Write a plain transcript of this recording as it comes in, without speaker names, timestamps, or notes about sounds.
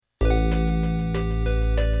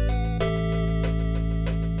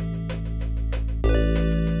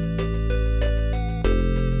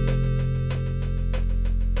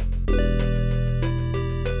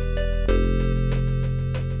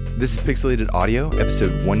This is Pixelated Audio,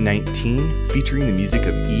 episode 119, featuring the music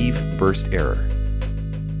of Eve Burst Error.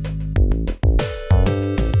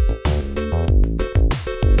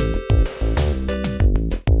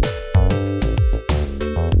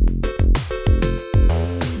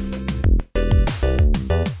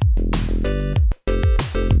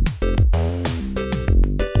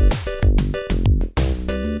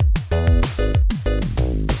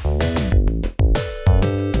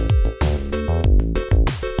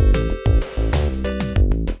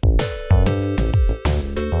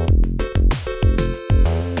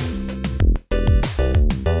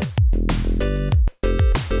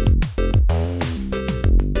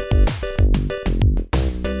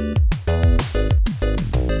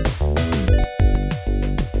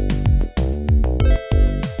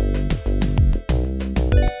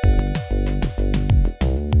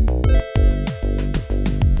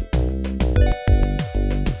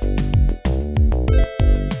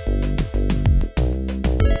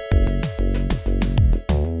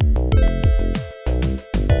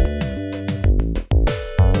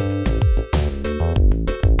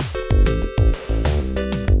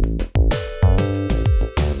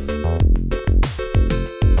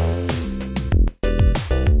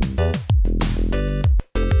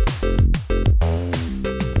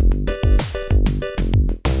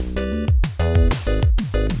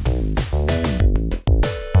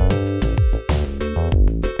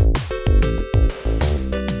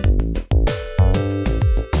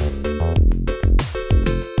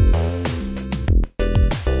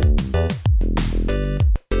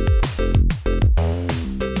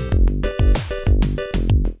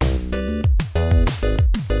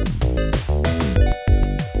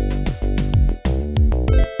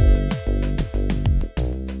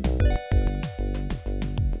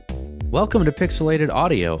 Welcome to Pixelated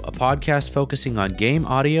Audio, a podcast focusing on game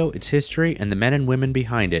audio, its history, and the men and women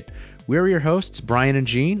behind it. We're your hosts, Brian and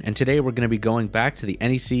Gene, and today we're going to be going back to the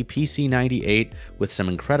NEC PC-98 with some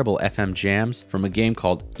incredible FM jams from a game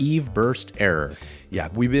called Eve Burst Error. Yeah,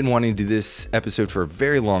 we've been wanting to do this episode for a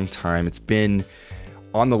very long time. It's been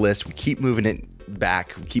on the list. We keep moving it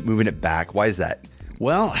back. Why is that?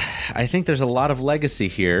 Well, I think there's a lot of legacy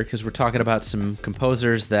here because we're talking about some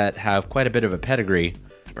composers that have quite a bit of a pedigree.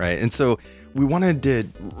 Right, and so we wanted to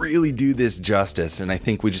really do this justice, and I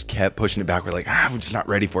think we just kept pushing it back. We're like, we're just not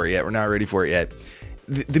ready for it yet. We're not ready for it yet.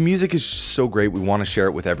 The music is so great. We want to share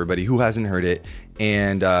it with everybody who hasn't heard it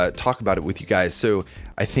and talk about it with you guys. So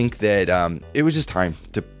I think that it was just time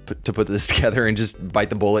to put this together and just bite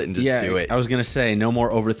the bullet and just do it. I was going to say, no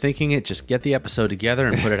more overthinking it. Just get the episode together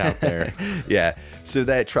and put it out there. Yeah. So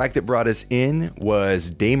that track that brought us in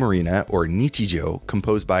was De Marina, or Nichijou,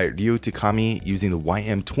 composed by Ryo Takami using the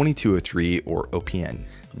YM2203 or OPN.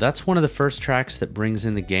 That's one of the first tracks that brings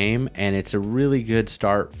in the game, and it's a really good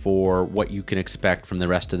start for what you can expect from the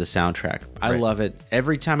rest of the soundtrack. I love it.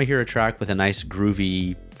 Every time I hear a track with a nice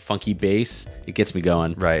groovy, funky bass, it gets me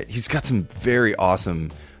going. Right. He's got some very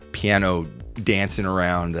awesome piano dancing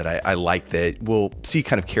around that I like, that we'll see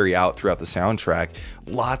kind of carry out throughout the soundtrack.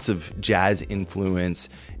 Lots of jazz influence,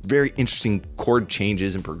 very interesting chord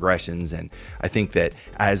changes and progressions. And I think that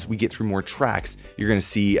as we get through more tracks, you're going to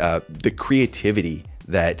see the creativity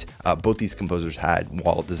that both these composers had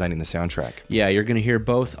while designing the soundtrack. Yeah, you're going to hear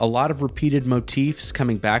both a lot of repeated motifs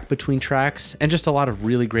coming back between tracks and just a lot of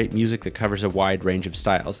really great music that covers a wide range of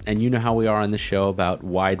styles. And you know how we are on the show about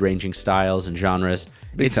wide-ranging styles and genres.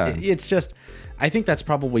 Big time. It's just, I think that's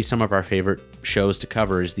probably some of our favorite shows to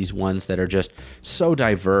cover, is these ones that are just so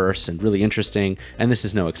diverse and really interesting, and this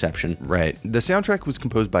is no exception. Right. The soundtrack was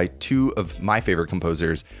composed by two of my favorite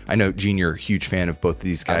composers. I know, Gene, you're a huge fan of both of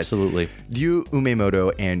these guys. Absolutely. Ryu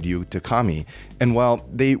Umemoto and Ryo Takami. And while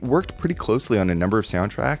they worked pretty closely on a number of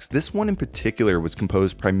soundtracks, this one in particular was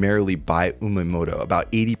composed primarily by Umemoto,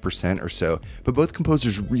 about 80% or so. But both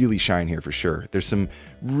composers really shine here for sure. There's some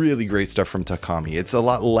really great stuff from Takami. It's a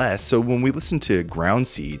lot less. So when we listen to Ground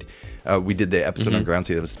Seed, we did the episode on Ground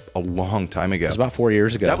Seed. That was a long time ago. It was about 4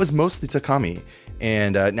 years ago. That was mostly Takami.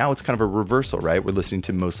 And now it's kind of a reversal, right? We're listening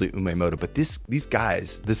to mostly Umemoto. But these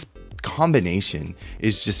guys, this combination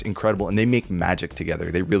is just incredible, and they make magic together.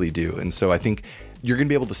 They really do. And so I think you're going to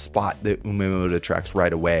be able to spot the Umemoto tracks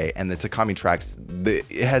right away, and the Takami tracks, it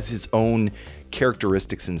has its own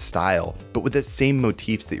characteristics and style, but with the same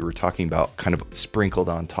motifs that you were talking about kind of sprinkled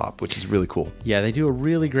on top, which is really cool. Yeah, they do a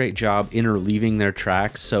really great job interleaving their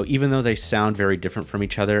tracks. So even though they sound very different from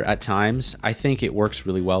each other at times, I think it works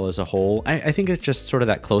really well as a whole. I think it's just sort of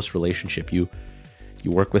that close relationship. You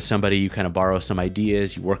work with somebody, you kind of borrow some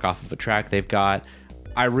ideas, you work off of a track they've got.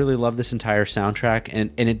 I really love this entire soundtrack,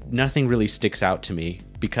 and nothing really sticks out to me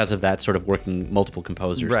because of that sort of working multiple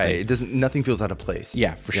composers Right. thing. Nothing feels out of place.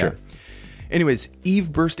 Yeah, for sure. Anyways,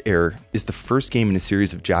 Eve Burst Air is the first game in a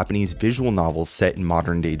series of Japanese visual novels set in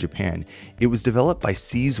modern-day Japan. It was developed by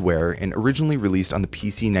Seizeware and originally released on the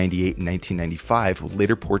PC 98 in 1995, with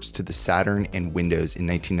later ports to the Saturn and Windows in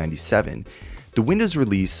 1997. The Windows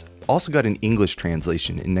release also got an English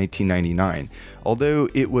translation in 1999, although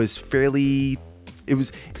it was It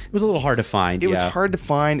was a little hard to find. It was hard to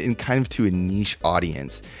find and kind of to a niche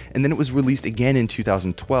audience. And then it was released again in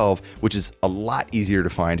 2012, which is a lot easier to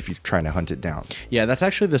find if you're trying to hunt it down. Yeah, that's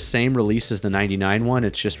actually the same release as the 99 one.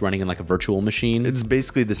 It's just running in like a virtual machine. It's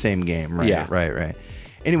basically the same game, right? Yeah. Right.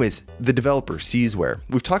 Anyways, the developer, Seizeware.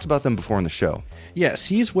 We've talked about them before on the show. Yeah,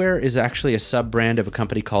 Seizeware is actually a sub-brand of a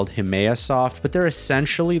company called Himea Soft, but they're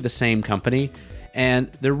essentially the same company.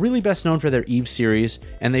 And they're really best known for their Eve series,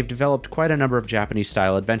 and they've developed quite a number of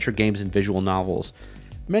Japanese-style adventure games and visual novels.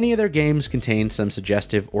 Many of their games contain some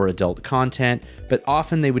suggestive or adult content, but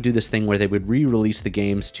often they would do this thing where they would re-release the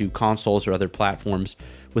games to consoles or other platforms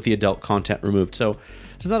with the adult content removed. So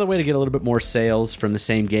it's another way to get a little bit more sales from the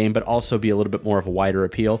same game, but also be a little bit more of a wider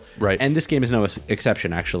appeal. Right. And this game is no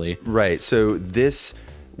exception, actually. Right. So this,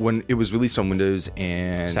 when it was released on Windows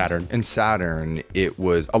and Saturn, it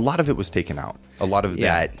was, a lot of it was taken out. A lot of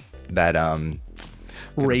that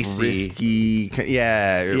racy, risky,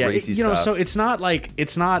 racy stuff. So it's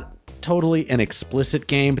not totally an explicit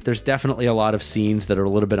game, but there's definitely a lot of scenes that are a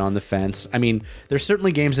little bit on the fence. I mean, there's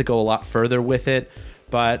certainly games that go a lot further with it,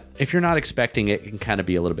 but if you're not expecting it, it can kind of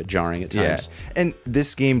be a little bit jarring at times. Yeah. And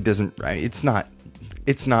this game doesn't, it's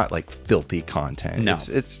not like filthy content. No.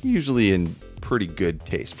 It's usually in pretty good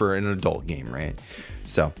taste for an adult game, right?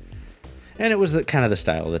 So, and it was kind of the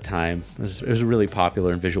style of the time. It was really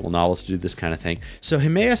popular in visual novels to do this kind of thing. So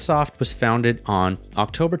Himea Soft was founded on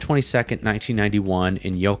October 22nd, 1991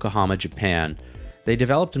 in Yokohama, Japan. They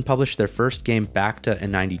developed and published their first game Bacta in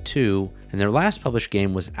 92, and their last published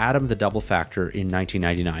game was Adam the Double Factor in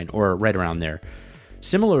 1999, or right around there.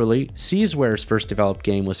 Similarly, Seizware's first developed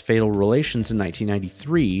game was Fatal Relations in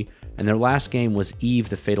 1993, and their last game was Eve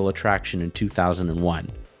the Fatal Attraction in 2001.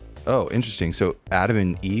 Oh, interesting. So Adam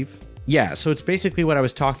and Eve? Yeah, so it's basically what I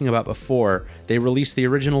was talking about before. They released the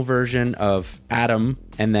original version of Adam,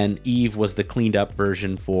 and then Eve was the cleaned up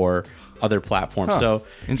version for other platforms. So,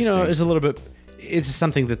 it's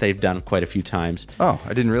something that they've done quite a few times. Oh,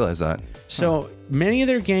 I didn't realize that. So many of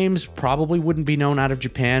their games probably wouldn't be known out of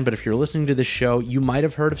Japan, but if you're listening to this show, you might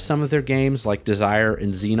have heard of some of their games like Desire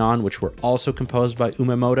and Xenon, which were also composed by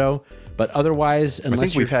Umemoto. But otherwise, I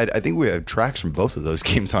think we had tracks from both of those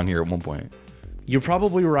games on here at one point. You're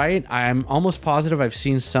probably right. I'm almost positive I've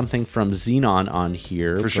seen something from Xenon on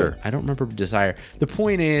here. For sure. I don't remember Desire. The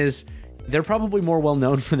point is, they're probably more well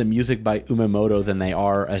known for the music by Umemoto than they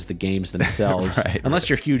are as the games themselves, unless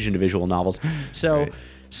you're huge into visual novels. So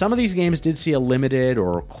some of these games did see a limited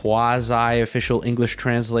or quasi-official English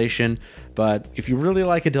translation, but if you really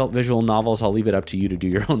like adult visual novels, I'll leave it up to you to do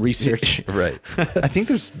your own research. Right. I think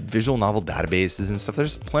there's visual novel databases and stuff.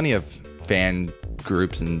 There's plenty of fan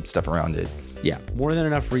groups and stuff around it. Yeah, more than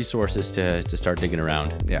enough resources to start digging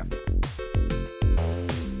around. Yeah.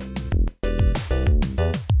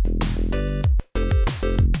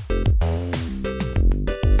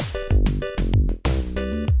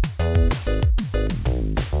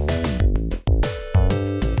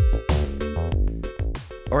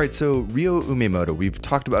 All right, so Ryo Umemoto, we've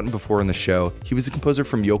talked about him before on the show. He was a composer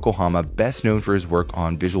from Yokohama, best known for his work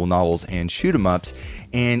on visual novels and shoot-'em-ups,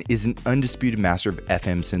 and is an undisputed master of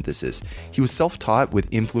FM synthesis. He was self-taught with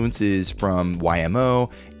influences from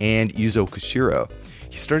YMO and Yuzo Koshiro.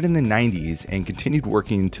 He started in the 90s and continued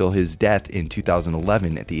working until his death in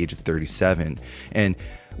 2011 at the age of 37. And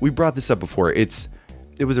we brought this up before. It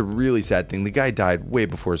was a really sad thing. The guy died way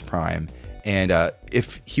before his prime. And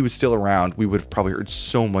if he was still around, we would have probably heard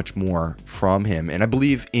so much more from him. And I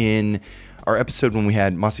believe in our episode when we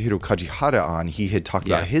had Masahiro Kajihara on, he had talked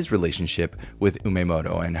about his relationship with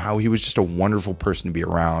Umemoto and how he was just a wonderful person to be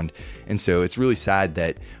around. And so it's really sad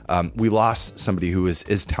that we lost somebody who was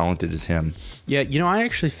as talented as him. Yeah, I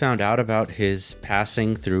actually found out about his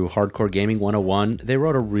passing through Hardcore Gaming 101. They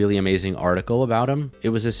wrote a really amazing article about him. It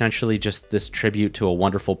was essentially just this tribute to a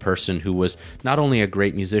wonderful person who was not only a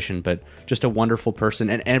great musician, but just a wonderful person.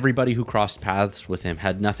 And everybody who crossed paths with him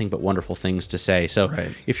had nothing but wonderful things to say. So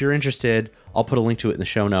if you're interested, I'll put a link to it in the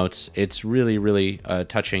show notes. It's really, really a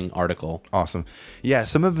touching article. Awesome. Yeah,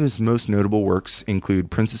 some of his most notable works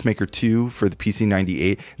include Princess Maker 2 for the PC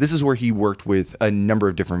 98. This is where he worked with a number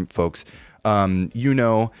of different folks.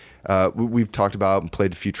 We've talked about and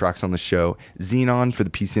played a few tracks on the show. Xenon for the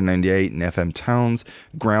PC 98 and FM Towns.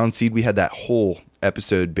 Groundseed, we had that whole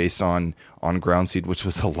episode based on Groundseed, which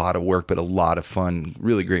was a lot of work, but a lot of fun.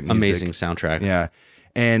 Really great music. Amazing soundtrack. Yeah.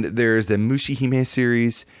 And there's the Mushihime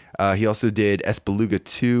series. He also did Espeluga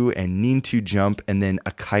 2 and Nin 2 Jump, and then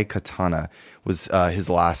Akai Katana was his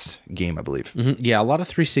last game, I believe. Mm-hmm. Yeah, a lot of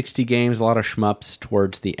 360 games, a lot of shmups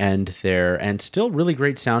towards the end there, and still really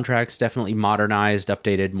great soundtracks, definitely modernized,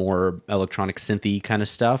 updated, more electronic synthy kind of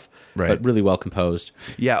stuff, right. But really well composed.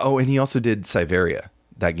 Yeah, and he also did Siberia.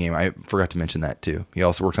 That game, I forgot to mention that too. He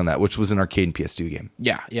also worked on that, which was an arcade and PS2 game.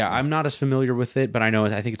 Yeah. I'm not as familiar with it, but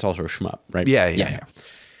I think it's also a shmup, right? Yeah.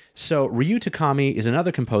 So Ryu Takami is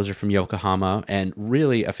another composer from Yokohama and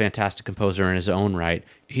really a fantastic composer in his own right.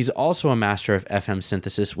 He's also a master of FM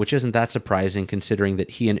synthesis, which isn't that surprising considering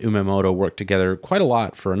that he and Umemoto worked together quite a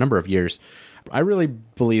lot for a number of years. I really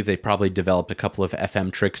believe they probably developed a couple of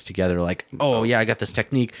FM tricks together, like, I got this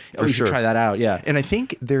technique. Oh, you should try that out. Yeah. And I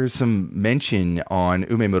think there's some mention on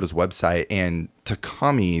Umemoto's website and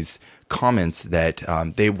Takami's comments that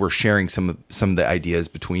they were sharing some of the ideas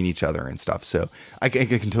between each other and stuff. So I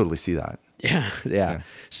can totally see that. Yeah.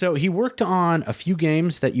 So he worked on a few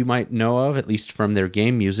games that you might know of, at least from their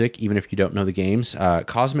game music, even if you don't know the games.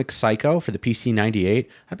 Cosmic Psycho for the PC 98.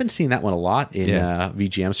 I've been seeing that one a lot in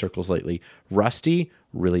VGM circles lately. Rusty,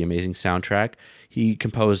 really amazing soundtrack. He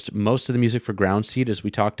composed most of the music for Groundseed, as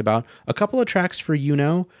we talked about. A couple of tracks for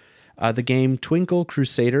the game Twinkle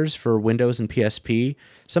Crusaders for Windows and PSP.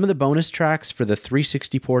 Some of the bonus tracks for the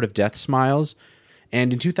 360 port of Death Smiles.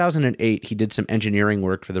 And in 2008, he did some engineering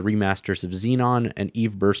work for the remasters of Xenon and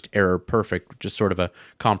Eve Burst Error Perfect, which is sort of a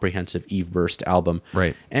comprehensive Eve Burst album.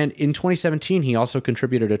 Right. And in 2017, he also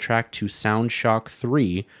contributed a track to Soundshock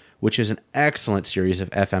 3, which is an excellent series of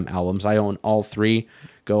FM albums. I own all three.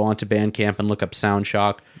 Go on to Bandcamp and look up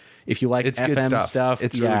Soundshock. If you like FM stuff,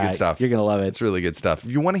 it's really good stuff. You're going to love it. It's really good stuff.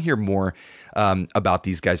 If you want to hear more about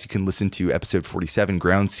these guys, you can listen to episode 47,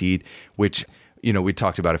 Groundseed, which, we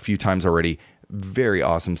talked about a few times already. Very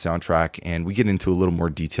awesome soundtrack, and we get into a little more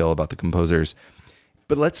detail about the composers.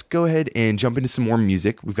 But let's go ahead and jump into some more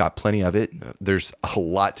music. We've got plenty of it. There's a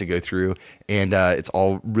lot to go through, and it's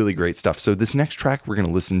all really great stuff. So this next track we're going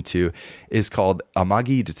to listen to is called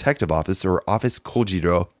Amagi Detective Office, or Office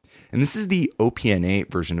Kojiro. And this is the OPNA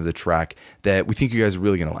version of the track that we think you guys are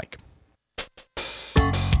really going to like.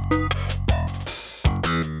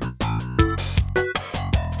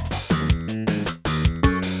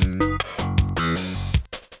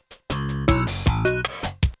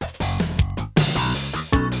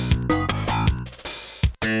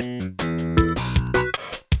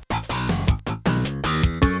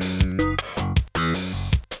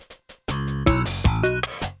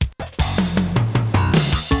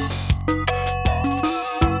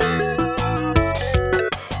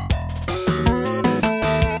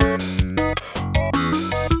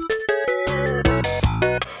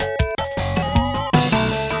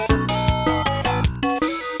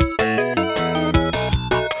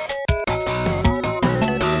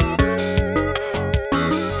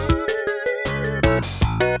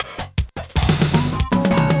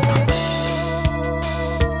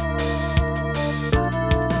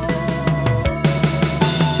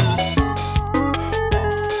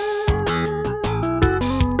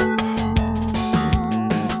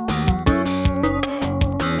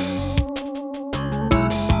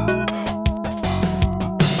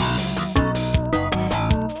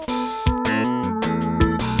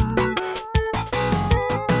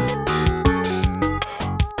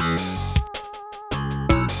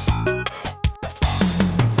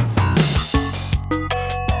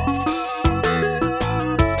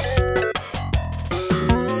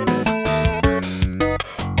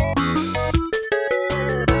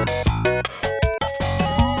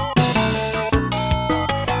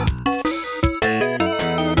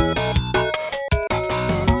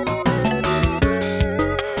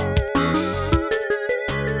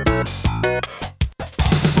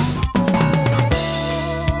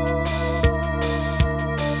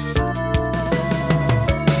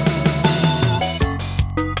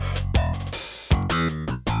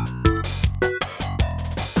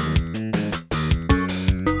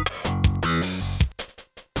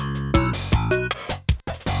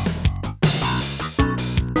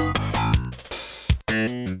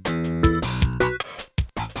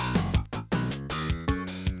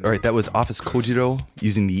 All right, that was Office Kojiro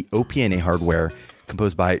using the OPNA hardware,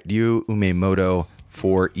 composed by Ryu Umemoto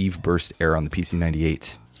for Eve Burst Air on the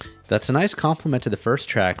PC-98. That's a nice compliment to the first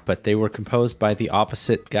track, but they were composed by the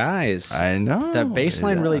opposite guys. I know. That bass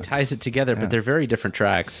line really ties it together, but they're very different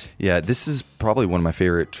tracks. Yeah, this is probably one of my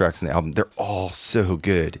favorite tracks in the album. They're all so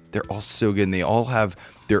good. And they all have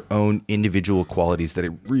their own individual qualities that I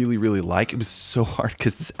really, really like. It was so hard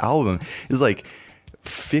because this album is like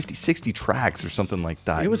 50, 60 tracks or something like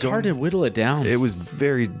that. It was hard to whittle it down. It was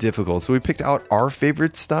very difficult. So we picked out our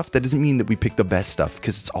favorite stuff. That doesn't mean that we picked the best stuff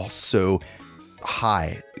because it's all so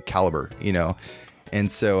high caliber, you know.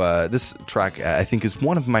 And so this track I think is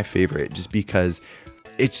one of my favorite just because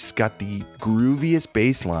it's just got the grooviest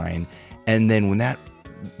bass line, and then when that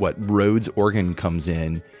Rhodes organ comes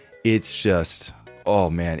in, it's just, oh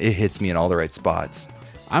man, it hits me in all the right spots.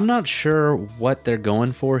 I'm not sure what they're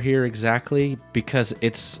going for here exactly because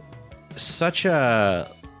it's such a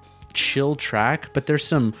chill track, but there's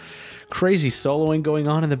some crazy soloing going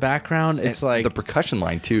on in the background. It's like the percussion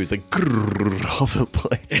line too is like all the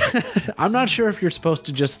place. I'm not sure if you're supposed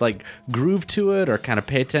to just like groove to it or kind of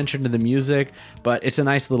pay attention to the music, but it's a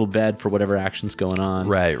nice little bed for whatever action's going on.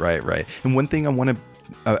 Right. And one thing I want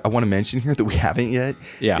to mention here that we haven't yet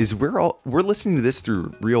is we're listening to this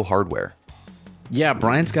through real hardware. Yeah,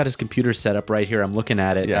 Brian's got his computer set up right here. I'm looking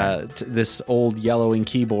at it. Yeah. This old yellowing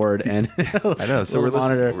keyboard and I know. So we're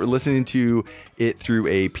listening to it through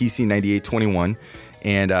a PC-9821.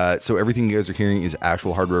 And so everything you guys are hearing is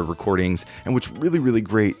actual hardware recordings. And what's really, really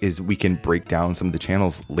great is we can break down some of the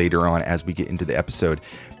channels later on as we get into the episode.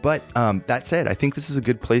 But that said, I think this is a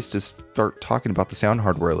good place to start talking about the sound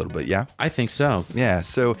hardware a little bit. Yeah? I think so. Yeah.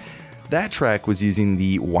 So that track was using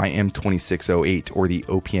the YM2608 or the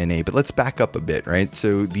OPNA, but let's back up a bit, right?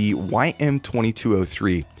 So the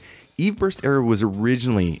YM2203, Eve Burst Era was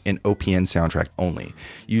originally an OPN soundtrack only,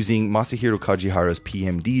 using Masahiro Kajihara's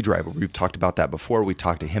PMD driver. We've talked about that before. We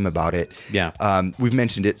talked to him about it. Yeah. We've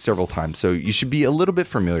mentioned it several times, so you should be a little bit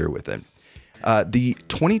familiar with it. The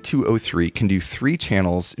 2203 can do 3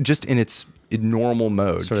 channels just in its normal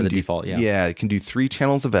mode. Sort of the default, yeah. Yeah, it can do 3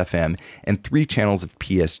 channels of FM and 3 channels of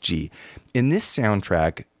PSG. In this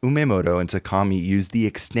soundtrack, Umemoto and Takami used the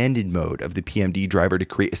extended mode of the PMD driver to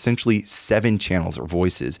create essentially 7 channels or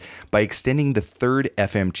voices by extending the 3rd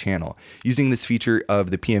FM channel. Using this feature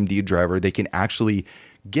of the PMD driver, they can actually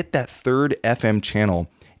get that 3rd FM channel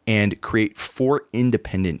and create 4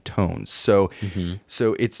 independent tones. So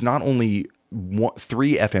it's not only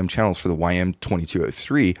 3 FM channels for the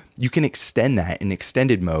YM2203, you can extend that in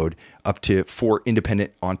extended mode up to 4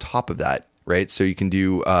 independent on top of that, right? So you can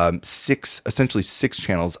do essentially 6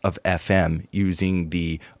 channels of FM using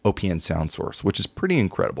the OPN sound source, which is pretty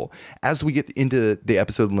incredible. As we get into the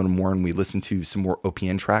episode a little more and we listen to some more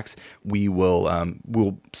OPN tracks, we'll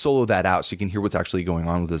solo that out so you can hear what's actually going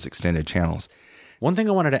on with those extended channels. One thing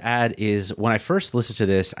I wanted to add is when I first listened to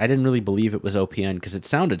this, I didn't really believe it was OPN because it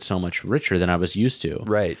sounded so much richer than I was used to.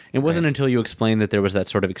 Right. It wasn't until you explained that there was that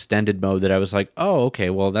sort of extended mode that I was like, oh,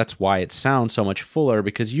 okay, well, that's why it sounds so much fuller,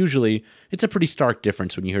 because usually it's a pretty stark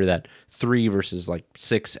difference when you hear that 3 versus like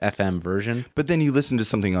 6 FM version. But then you listen to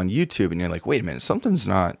something on YouTube and you're like, wait a minute,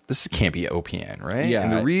 this can't be OPN, right? Yeah.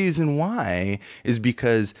 And the reason why is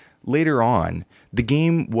because later on, the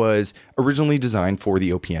game was originally designed for the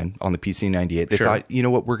OPN on the PC-98. They thought, you know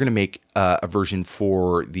what, we're going to make a version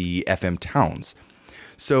for the FM towns.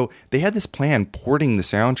 So they had this plan porting the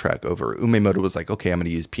soundtrack over. Umemoto was like, okay, I'm going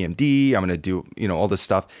to use PMD. I'm going to do, all this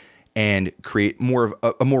stuff and create more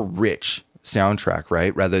of a more rich soundtrack,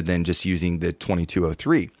 right? Rather than just using the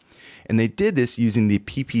 2203. And they did this using the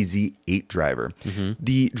PPZ-8 driver. Mm-hmm.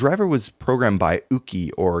 The driver was programmed by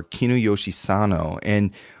Uki or Kinuyoshi Sano.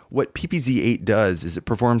 And what PPZ-8 does is it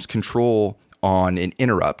performs control on an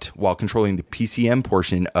interrupt while controlling the PCM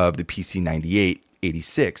portion of the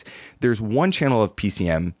PC-98-86. There's one channel of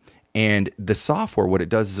PCM, and the software, what it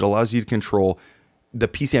does is it allows you to control the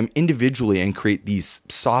PCM individually and create these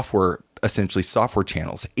software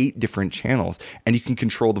channels, 8 different channels, and you can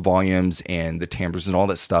control the volumes and the timbres and all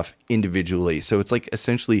that stuff individually. So it's like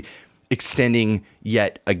essentially extending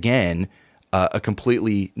yet again a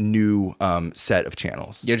completely new set of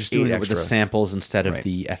channels. You're just doing it with the samples instead of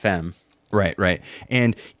the FM. Right.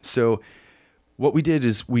 And so what we did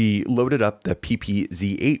is we loaded up the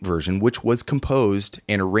PPZ-8 version, which was composed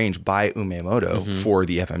and arranged by Umemoto for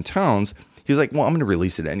the FM towns. He was like, well, I'm going to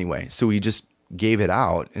release it anyway. So we just gave it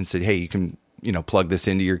out and said, hey, you can plug this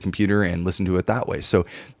into your computer and listen to it that way. So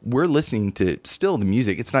we're listening to still the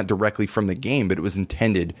music. It's not directly from the game, but it was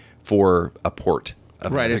intended for a port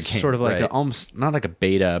Right, another it's game, sort of like right? almost not like a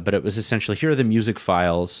beta, but it was essentially here are the music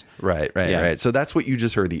files. Right. So that's what you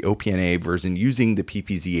just heard, the OPNA version using the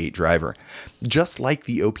PPZ8 driver. Just like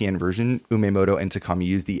the OPN version, Umemoto and Takami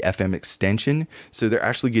use the FM extension. So they're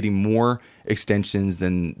actually getting more extensions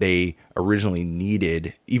than they originally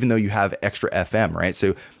needed, even though you have extra FM, right?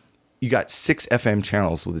 So you got 6 FM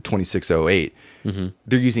channels with the 2608.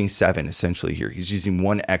 They're using 7 essentially here. He's using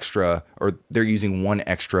one extra, or they're using one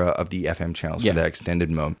extra of the FM channels for the extended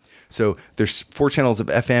mode. So there's 4 channels of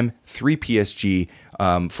FM, 3 PSG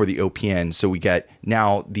for the OPN. So we get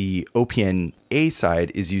now the OPN A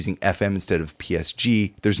side is using FM instead of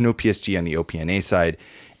PSG. There's no PSG on the OPN A side.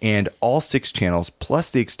 And all 6 channels plus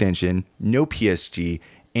the extension, no PSG,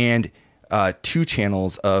 and 2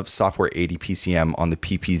 channels of software 80 PCM on the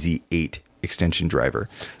PPZ8 extension driver.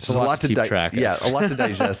 So there's a lot to keep track of. Yeah, a lot to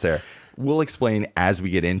digest there. We'll explain as we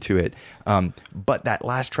get into it. But that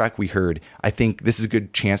last track we heard, I think this is a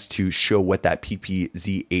good chance to show what that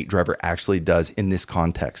PPZ8 driver actually does in this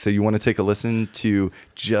context. So you want to take a listen to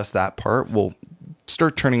just that part? We'll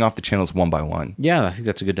start turning off the channels one by one. Yeah, I think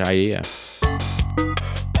that's a good idea.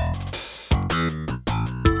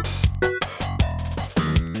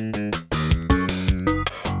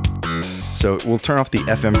 So we'll turn off the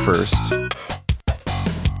FM first.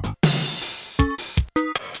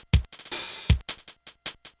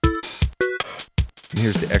 And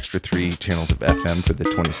here's the extra 3 channels of FM for the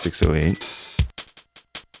 2608.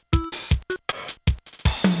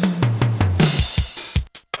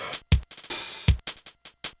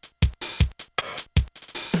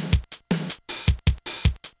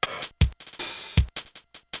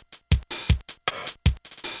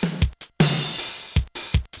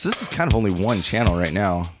 So this is kind of only one channel right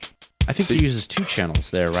now. I think he uses 2 channels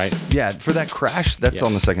there, right? Yeah, for that crash, that's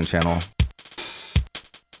on the second channel.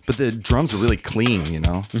 But the drums are really clean, you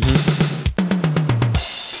know?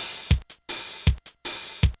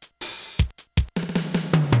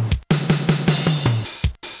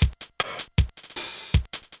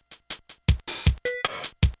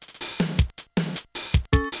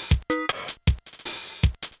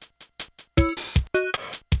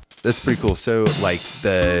 That's pretty cool. So, like,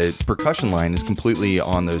 the percussion line is completely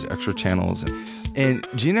on those extra channels. And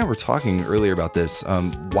Gene and I were talking earlier about this,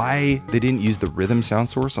 why they didn't use the rhythm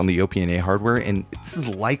sound source on the OPNA hardware. And this is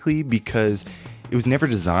likely because it was never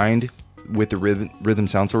designed with the rhythm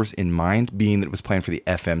sound source in mind, being that it was planned for the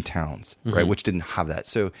FM towns, right? Which didn't have that.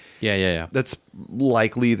 So, Yeah. that's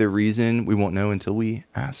likely the reason. We won't know until we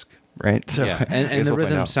ask. Right. So Yeah, and the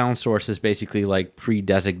rhythm sound source is basically like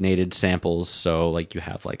pre-designated samples. So like you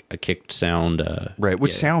have like a kicked sound, right,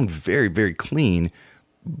 which sound very, very clean.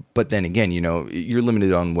 But then again, you know, you're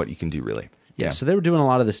limited on what you can do, really. Yeah. So they were doing a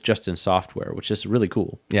lot of this just in software, which is really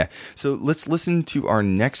cool. Yeah. So let's listen to our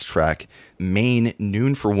next track, Main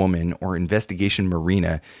Noon for Woman, or Investigation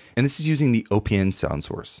Marina, and this is using the OPN sound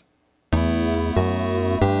source.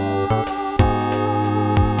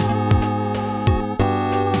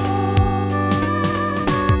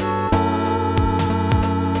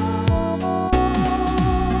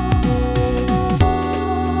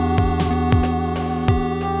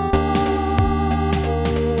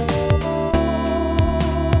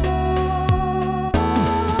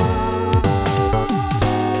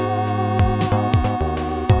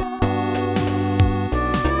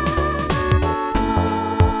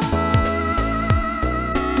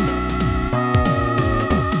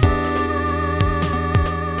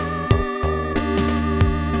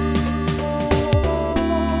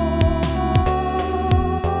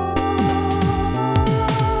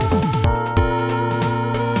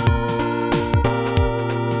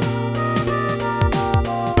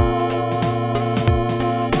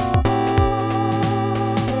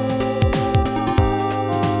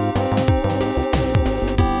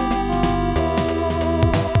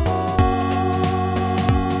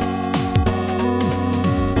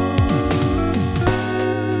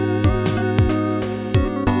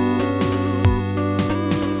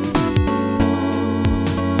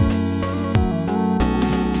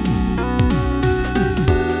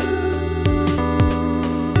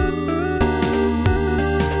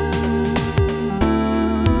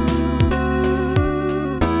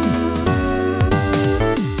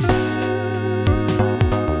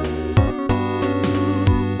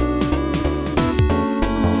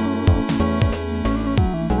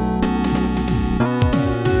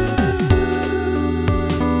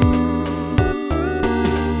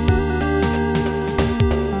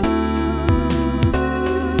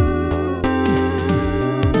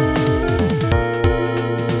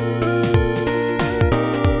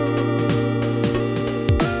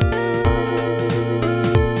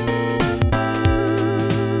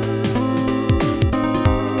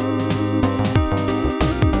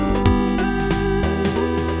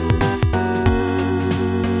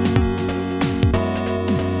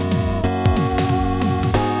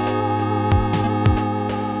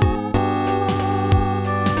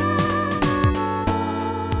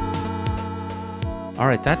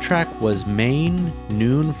 right, that track was Maine,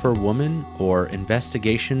 Noon for Woman, or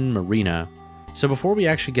Investigation Marina. So before we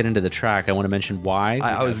actually get into the track, I want to mention why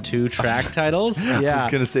I was 2 track titles. Yeah. I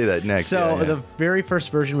was going to say that next. So Yeah. the very first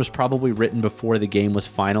version was probably written before the game was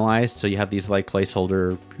finalized. So you have these like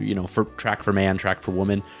placeholder, for track for man, track for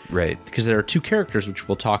woman. Right. Because there are 2 characters, which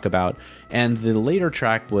we'll talk about. And the later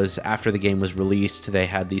track was after the game was released. They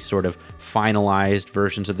had these sort of finalized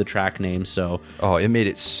versions of the track names. So it made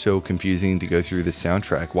it so confusing to go through the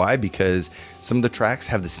soundtrack. Why? Because some of the tracks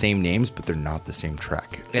have the same names, but they're not the same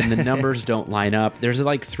track. And the numbers don't line up. There's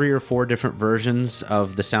like 3 or 4 different versions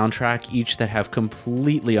of the soundtrack, each that have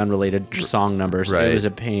completely unrelated song numbers. Right. It was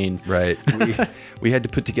a pain. Right. We had to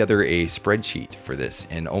put together a spreadsheet for this,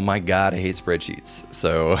 and oh my God, I hate spreadsheets.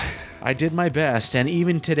 So I did my best, and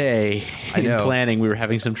even today in planning, we were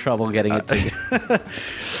having some trouble getting it together.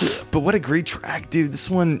 But what a great track, dude. This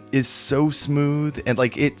one is so smooth, and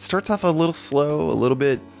like it starts off a little slow, a little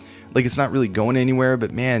bit like it's not really going anywhere,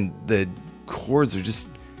 but man, the chords are just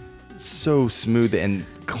so smooth and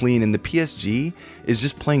clean, and the PSG is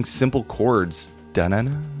just playing simple chords.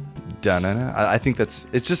 Da-na-na, da-na-na. I think it's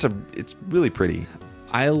really pretty.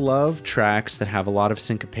 I love tracks that have a lot of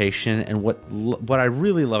syncopation, and what I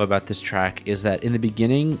really love about this track is that in the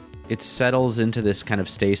beginning, it settles into this kind of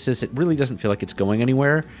stasis. It really doesn't feel like it's going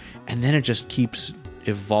anywhere, and then it just keeps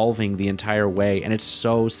evolving the entire way, and it's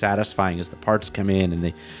so satisfying as the parts come in and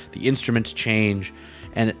the instruments change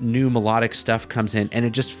and new melodic stuff comes in, and it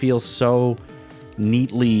just feels so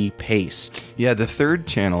neatly paced. Yeah, the third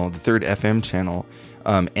FM channel,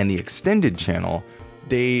 and the extended channel,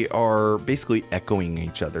 they are basically echoing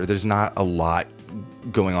each other. There's not a lot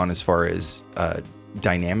going on as far as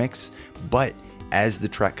dynamics, but as the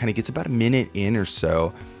track kind of gets about a minute in or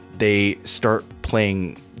so, they start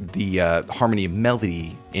playing the harmony of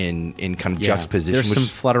melody in kind of juxtaposition. There's some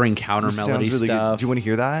fluttering counter melody really stuff. Good. Do you want to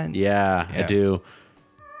hear that? Yeah, I do.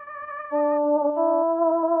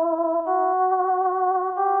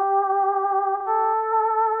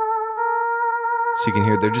 So you can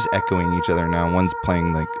hear they're just echoing each other now. One's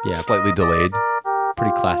playing like slightly delayed.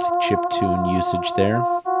 Pretty classic chiptune usage there.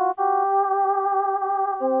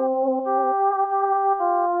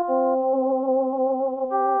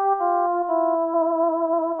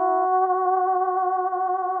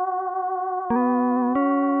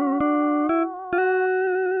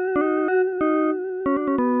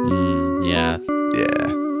 Yeah. Yeah.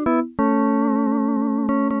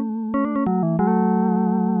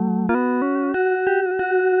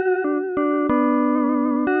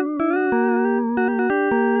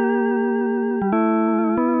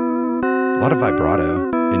 A lot of vibrato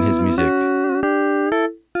in his music.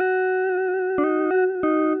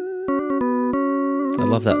 I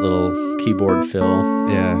love that little keyboard fill.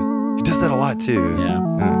 Yeah. He does that a lot too. Yeah.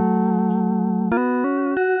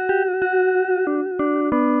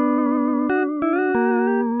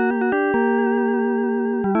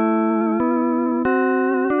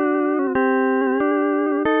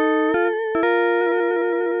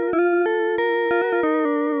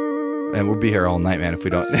 And we'll be here all night, man, if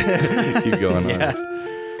we don't keep going on.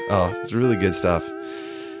 Oh, it's really good stuff.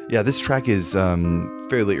 Yeah, this track is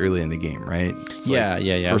fairly early in the game, right? It's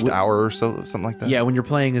yeah. First hour or so, something like that? Yeah, when you're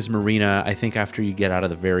playing as Marina, I think after you get out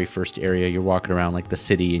of the very first area, you're walking around like the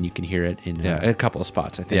city and you can hear it in a couple of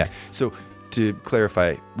spots, I think. Yeah, so to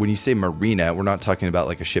clarify, when you say Marina, we're not talking about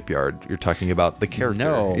like a shipyard. You're talking about the character.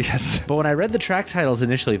 No. Yes. But when I read the track titles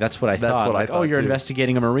initially, that's what I thought. That's what I like, thought, you're too.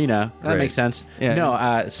 investigating a marina. That Right. makes sense. Yeah. No,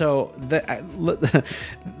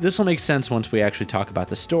 this will make sense once we actually talk about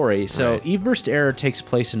the story. So Right. Eve Burst Air takes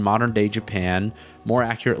place in modern-day Japan, more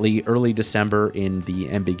accurately, early December in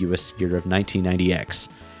the ambiguous year of 1990X.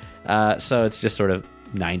 So it's just sort of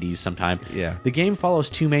 90s sometime. Yeah. The game follows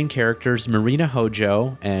 2 main characters, Marina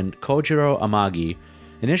Hojo and Kojiro Amagi.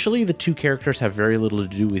 Initially, the 2 characters have very little to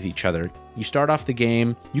do with each other. You start off the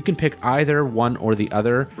game, you can pick either one or the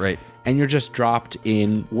other. Right. And you're just dropped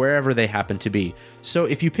in wherever they happen to be. So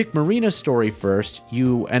if you pick Marina's story first,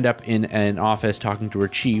 you end up in an office talking to her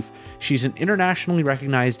chief. She's an internationally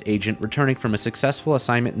recognized agent returning from a successful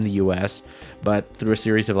assignment in the US, but through a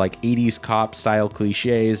series of like 80s cop-style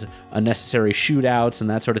cliches, unnecessary shootouts, and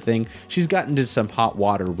that sort of thing, she's gotten into some hot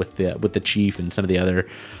water with the chief and some of the other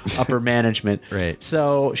upper management. Right.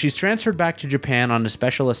 So she's transferred back to Japan on a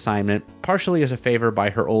special assignment, partially as a favor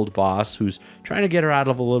by her old boss, who's trying to get her out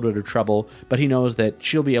of a little bit of trouble, but he knows that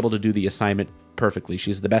she'll be able to do the assignment perfectly.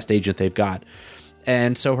 She's the best agent they've got.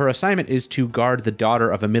 And so her assignment is to guard the daughter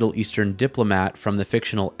of a Middle Eastern diplomat from the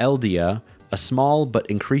fictional Eldia, a small but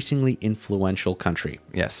increasingly influential country.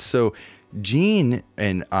 Yes. So Gene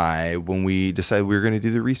and I, when we decided we were going to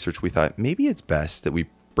do the research, we thought maybe it's best that we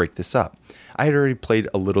break this up. I had already played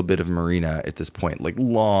a little bit of Marina at this point, like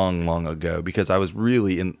long ago, because I was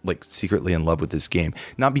really secretly in love with this game.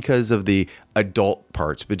 Not because of the adult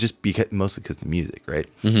parts, but just mostly because of the music, right?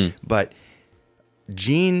 Mm-hmm. But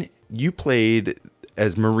Gene, you played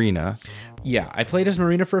as Marina. Yeah, I played as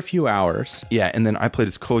Marina for a few hours. Yeah, and then I played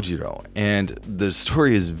as Kojiro, and the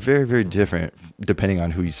story is very, very different depending on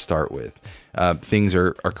who you start with. Things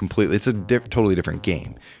are completely. It's a totally different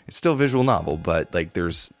game. It's still a visual novel, but like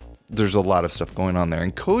there's a lot of stuff going on there.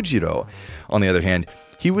 And Kojiro, on the other hand,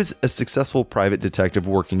 he was a successful private detective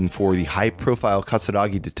working for the high-profile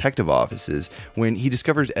Katsuragi detective offices. When he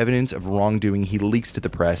discovers evidence of wrongdoing, he leaks to the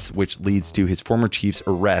press, which leads to his former chief's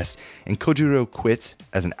arrest, and Kojiro quits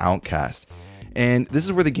as an outcast. And this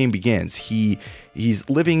is where the game begins. He's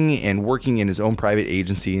living and working in his own private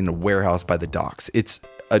agency in a warehouse by the docks. It's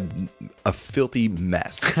a filthy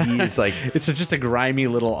mess. He is like it's just a grimy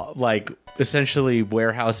little essentially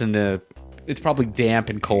warehouse in a. It's probably damp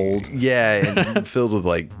and cold. Yeah, and filled with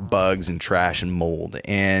like bugs and trash and mold.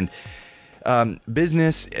 And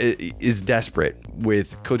business is desperate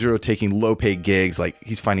with Kojiro taking low-paid gigs, like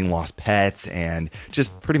he's finding lost pets and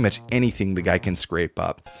just pretty much anything the guy can scrape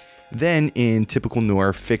up. Then, in typical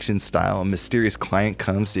noir fiction style, a mysterious client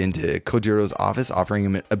comes into Kojiro's office offering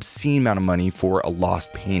him an obscene amount of money for a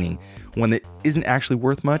lost painting, one that isn't actually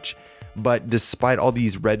worth much, but despite all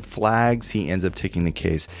these red flags, he ends up taking the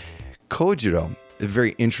case. Kojiro, a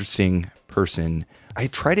very interesting person. I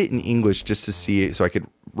tried it in English just to see it so I could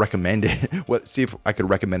recommend it. See if I could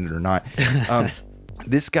recommend it or not.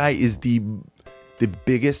 This guy is the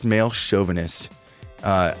biggest male chauvinist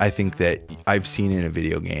I think that I've seen in a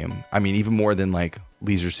video game. I mean, even more than like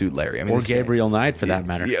Leisure Suit Larry. I mean, or Gabriel Knight for that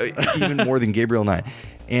matter. Yeah, even more than Gabriel Knight.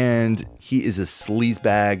 And he is a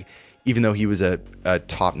sleazebag, even though he was a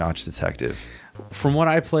top-notch detective. From what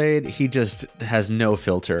I played, he just has no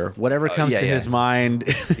filter. Whatever comes to his mind,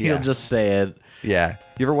 he'll just say it. Yeah.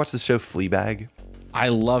 You ever watch the show Fleabag? I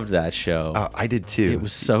loved that show. I did too. It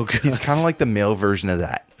was so good. He's kind of like the male version of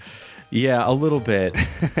that. Yeah, a little bit.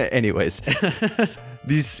 Anyways,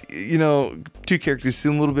 these, two characters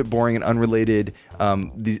seem a little bit boring and unrelated.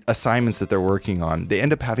 The assignments that they're working on, they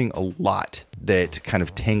end up having a lot that kind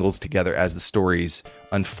of tangles together as the stories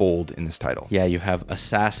unfold in this title. Yeah, you have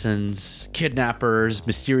assassins, kidnappers,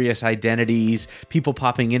 mysterious identities, people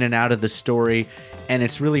popping in and out of the story, and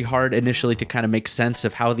it's really hard initially to kind of make sense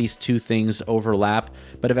of how these two things overlap,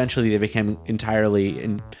 but eventually they become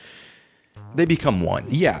They become one.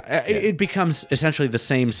 Yeah, it becomes essentially the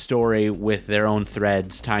same story with their own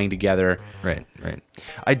threads tying together. Right.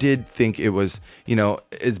 I did think it was,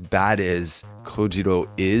 as bad as Kojiro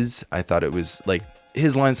is, I thought it was like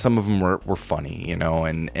his lines, some of them were funny,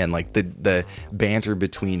 and like the banter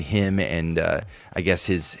between him and I guess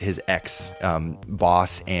his ex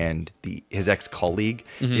boss and his ex colleague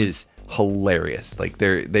is hilarious. Like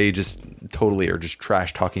they just totally are just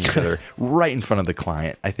trash talking each other right in front of the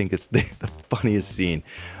client. I think it's the funniest scene.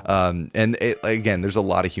 And again, there's a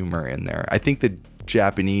lot of humor in there. I think the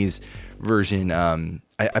Japanese version,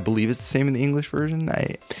 I believe it's the same in the English version.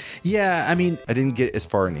 I didn't get as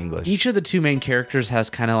far in English. Each of the two main characters has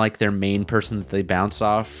kind of like their main person that they bounce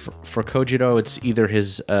off. For Kojiro, it's either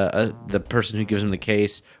his the person who gives him the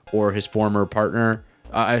case or his former partner.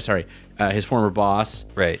 His former boss.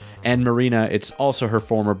 Right. And Marina, it's also her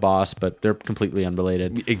former boss, but they're completely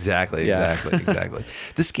unrelated. Exactly.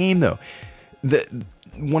 This game, though,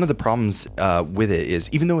 one of the problems with it is,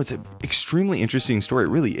 even though it's an extremely interesting story, it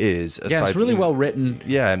really is. Yeah, it's really well written.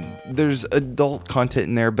 Yeah, there's adult content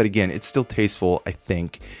in there, but again, it's still tasteful, I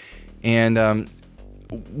think. And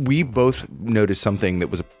we both noticed something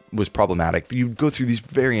that was problematic. You'd go through these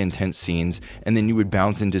very intense scenes, and then you would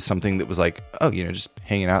bounce into something that was like, just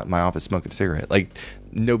hanging out in my office smoking a cigarette. Like,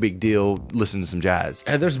 no big deal, listen to some jazz.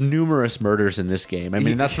 And there's numerous murders in this game. I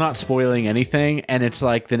mean, that's not spoiling anything. And it's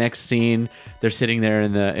like the next scene, they're sitting there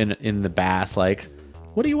in the bath, like,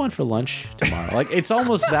 what do you want for lunch tomorrow? Like, it's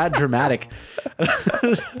almost that dramatic.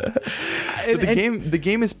 The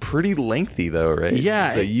game is pretty lengthy, though, right? Yeah.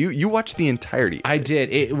 So you watched the entirety. I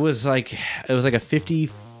did. It was like a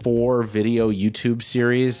 54 video YouTube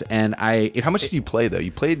series, and how much did you play though?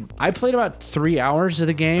 I played about 3 hours of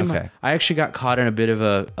the game. Okay. I actually got caught in a bit of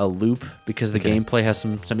a loop because the gameplay has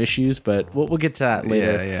some issues, but we'll get to that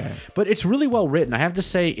later. Yeah. But it's really well written. I have to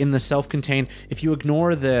say, in the self-contained, if you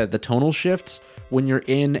ignore the tonal shifts when you're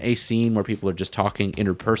in a scene where people are just talking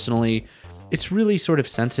interpersonally, it's really sort of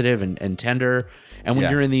sensitive and tender. And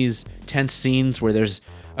when you're in these tense scenes where there's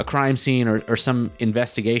a crime scene or some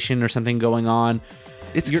investigation or something going on,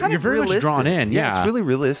 it's you're kind of very much realistic. drawn in. Yeah, it's really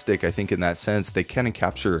realistic. I think in that sense, they kind of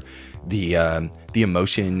capture the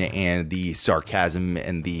emotion and the sarcasm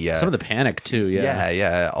and the some of the panic too.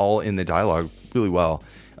 yeah, all in the dialogue really well.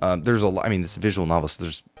 There's a lot. I mean, this is a visual novel, so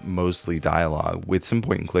there's mostly dialogue with some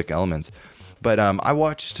point and click elements. But I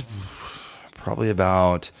watched probably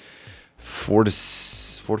about 4 to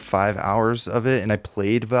 5 hours of it, and I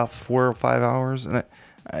played about 4 or 5 hours, and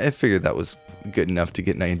I figured that was good enough to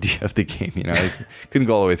get an idea of the game. You know, I couldn't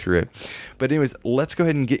go all the way through it. But anyways, let's go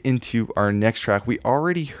ahead and get into our next track. We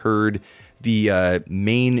already heard the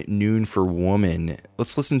main Noon for Woman.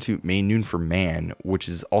 Let's listen to Main Noon for Man, which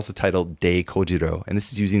is also titled Dei Kojiro, and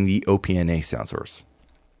this is using the OPNA sound source.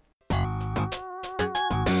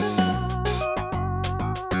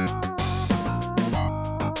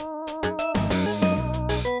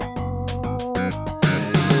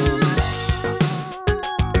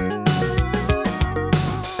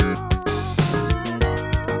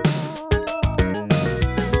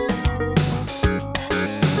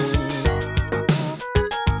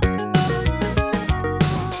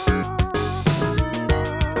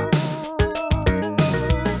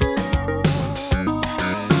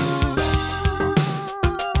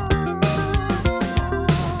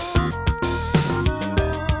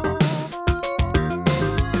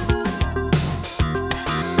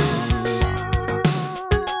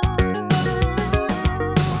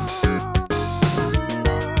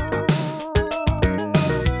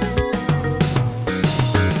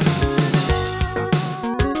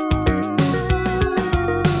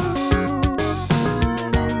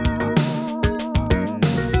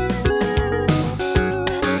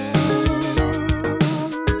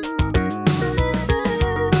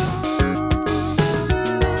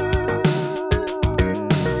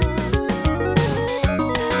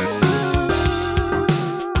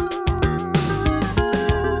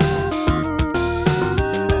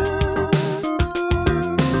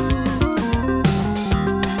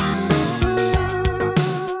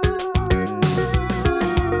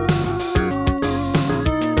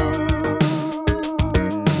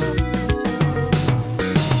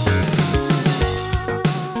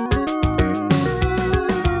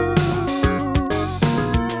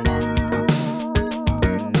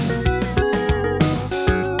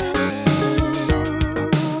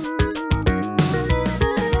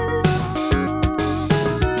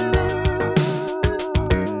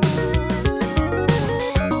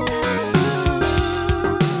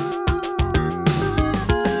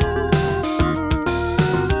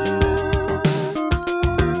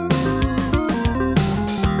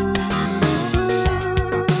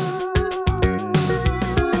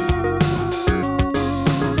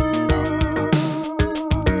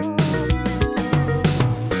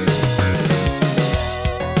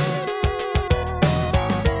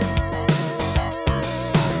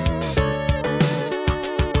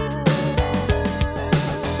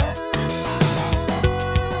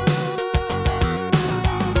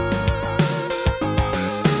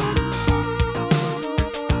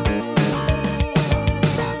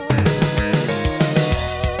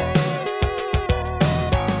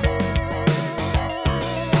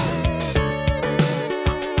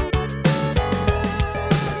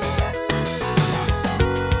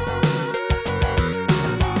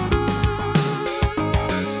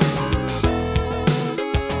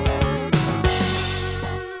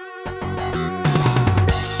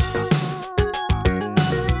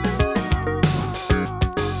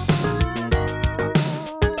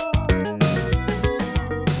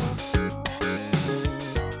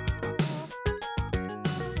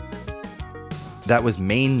 That was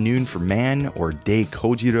Main Noon for Man, or Dei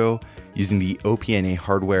Kojiro, using the OPNA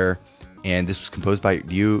hardware, and this was composed by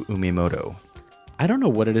Ryu Umemoto. I don't know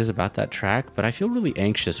what it is about that track, but I feel really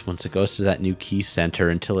anxious once it goes to that new key center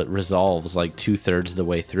until it resolves like 2/3 of the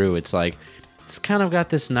way through. It's like, it's kind of got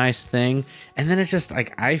this nice thing, and then it's just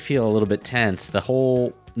like, I feel a little bit tense the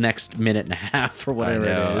whole next minute and a half or whatever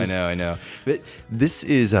it is. I know. But this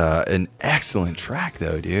is an excellent track,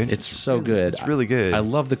 though, dude. It's so good. It's really good. I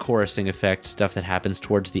love the chorusing effect stuff that happens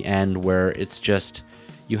towards the end, where it's just,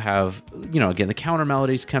 you have, again, the counter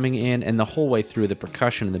melodies coming in, and the whole way through, the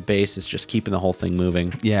percussion and the bass is just keeping the whole thing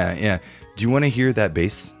moving. Yeah. Do you want to hear that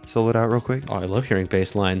bass soloed out real quick? Oh, I love hearing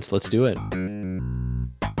bass lines. Let's do it.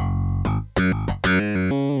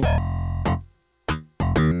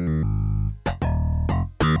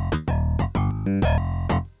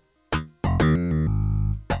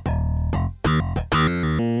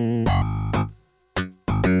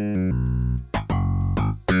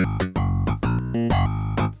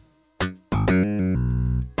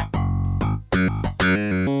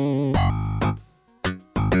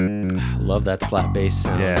 love that slap bass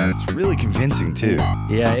sound. Yeah, it's really convincing too.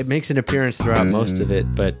 Yeah, it makes an appearance throughout most of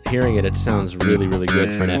it, but hearing it sounds really, really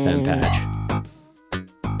good for an FM patch.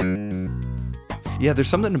 Yeah, there's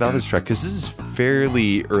something about this track because this is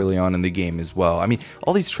fairly early on in the game as well. I mean,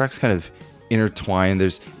 all these tracks kind of intertwine.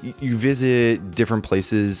 You visit different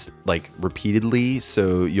places like repeatedly,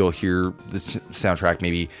 so you'll hear the soundtrack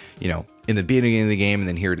maybe, in the beginning of the game and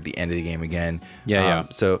then hear it at the end of the game again. Yeah.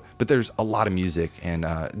 But there's a lot of music and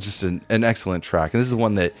just an excellent track. And this is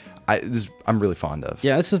one that I'm really fond of.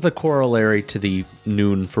 Yeah, this is the corollary to the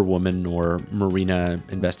Noon for Woman or Marina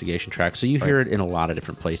investigation track. So you hear it in a lot of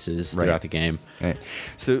different places throughout the game. Right.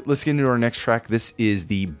 So let's get into our next track. This is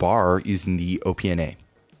the bar using the OPNA.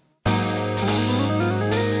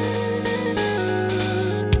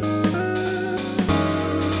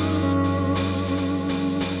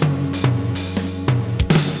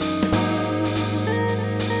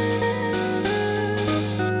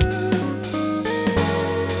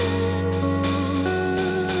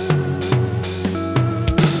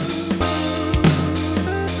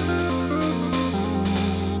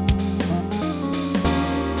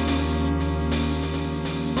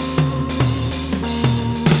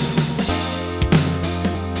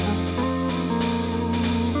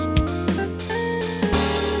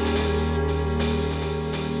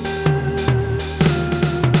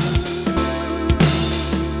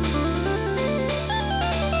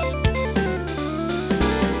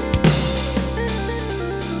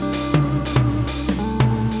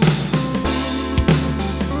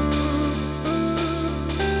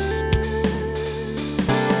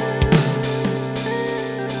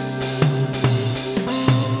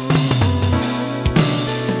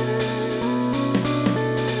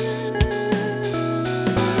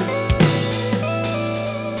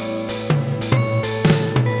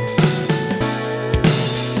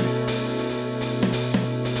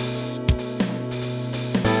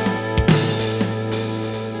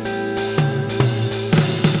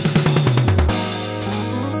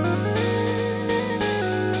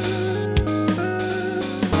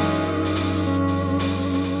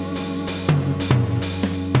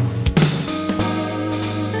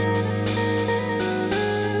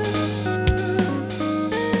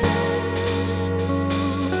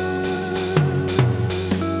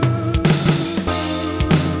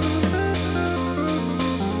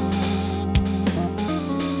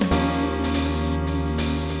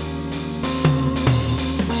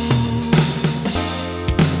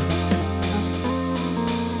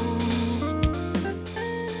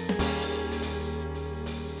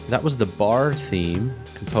 That was the bar theme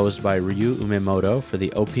composed by Ryu Umemoto for the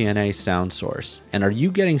OPNA sound source. And are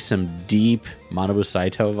you getting some deep Manabu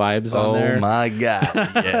Saito vibes on there? Oh my God.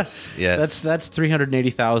 Yes. That's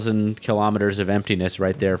 380,000 kilometers of emptiness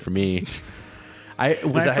right there for me. Is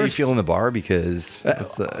that how you feel in the bar? Because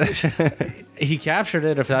he captured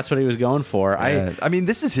it if that's what he was going for. I mean,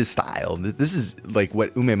 this is his style. This is like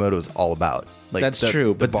what Umemoto is all about. Like that's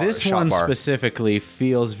true. But this one specifically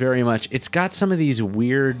feels very much, it's got some of these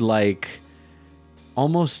weird, like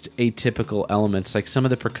almost atypical elements. Like some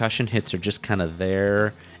of the percussion hits are just kind of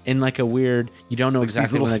there in like a weird, you don't know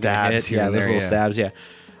exactly when they're going to hit. Yeah, those little stabs. Yeah.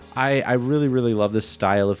 I really, really love this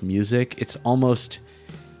style of music. It's almost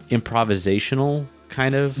improvisational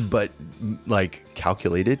kind of, but like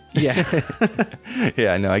calculated. Yeah.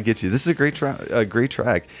 Yeah, no, I get you. This is a great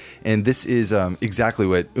track, and this is exactly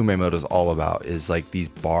what Umemoto is all about, is like these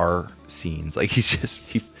bar scenes. Like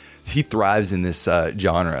he thrives in this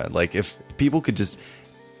genre. Like if people could just,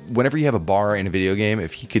 whenever you have a bar in a video game,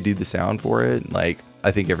 if he could do the sound for it, like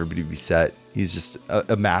I think everybody would be set. He's just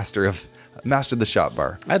a master of the shop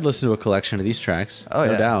bar. I'd listen to a collection of these tracks. Oh,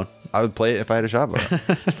 no yeah. doubt. I would play it if I had a shop bar.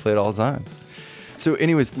 Play it all the time. So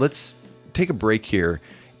anyways, let's take a break here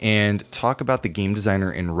and talk about the game designer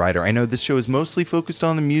and writer. I know this show is mostly focused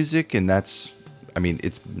on the music, and it's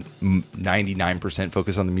 99%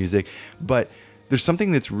 focused on the music, but there's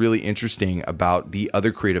something that's really interesting about the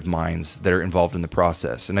other creative minds that are involved in the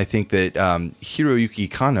process. And I think that Hiroyuki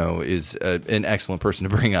Kano is an excellent person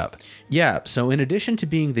to bring up. Yeah, so in addition to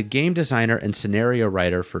being the game designer and scenario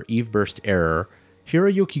writer for Eve Burst Error,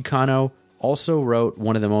 Hiroyuki Kano also wrote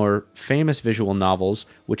one of the more famous visual novels,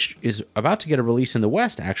 which is about to get a release in the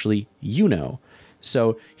West, actually, Yuno.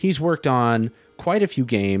 So he's worked on quite a few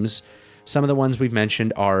games. Some of the ones we've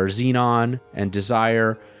mentioned are Xenon and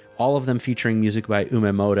Desire, all of them featuring music by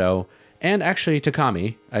Umemoto, and actually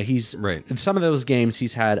Takami. In some of those games,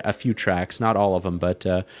 he's had a few tracks, not all of them, but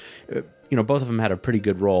both of them had a pretty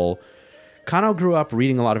good role. Kano grew up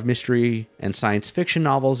reading a lot of mystery and science fiction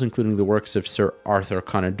novels, including the works of Sir Arthur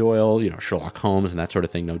Conan Doyle, Sherlock Holmes, and that sort of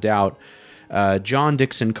thing, no doubt. John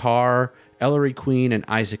Dixon Carr, Ellery Queen, and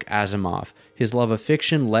Isaac Asimov. His love of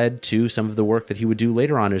fiction led to some of the work that he would do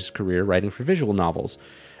later on in his career writing for visual novels.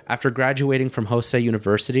 After graduating from Hosei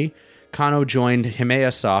University, Kano joined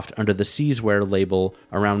Himea Soft under the Seizeware label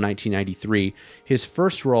around 1993. His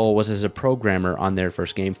first role was as a programmer on their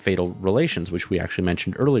first game, Fatal Relations, which we actually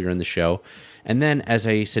mentioned earlier in the show, and then as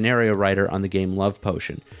a scenario writer on the game Love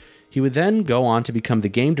Potion. He would then go on to become the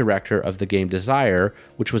game director of the game Desire,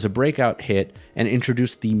 which was a breakout hit and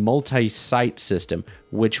introduced the multi-site system,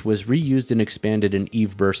 which was reused and expanded in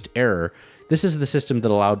Eve Burst Error. This is the system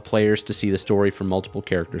that allowed players to see the story from multiple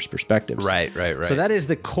characters' perspectives. Right. So that is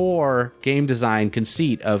the core game design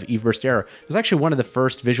conceit of Eve Burst Error. It was actually one of the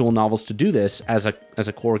first visual novels to do this as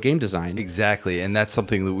a core game design. Exactly, and that's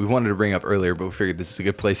something that we wanted to bring up earlier, but we figured this is a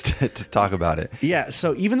good place to talk about it. Yeah,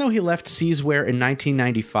 so even though he left Seizeware in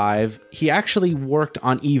 1995, he actually worked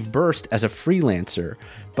on Eve Burst as a freelancer.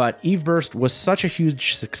 But Eve Burst was such a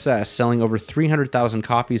huge success, selling over 300,000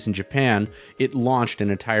 copies in Japan, it launched an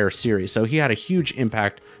entire series. So he had a huge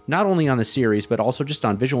impact, not only on the series, but also just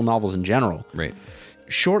on visual novels in general. Right.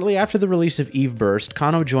 Shortly after the release of Eve Burst,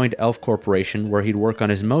 Kano joined Elf Corporation, where he'd work on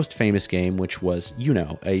his most famous game, which was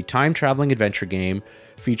Yuno, a time-traveling adventure game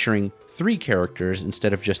featuring 3 characters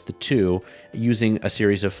instead of just the 2, using a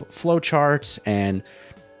series of flowcharts and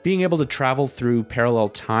being able to travel through parallel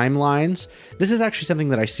timelines. This is actually something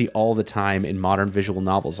that I see all the time in modern visual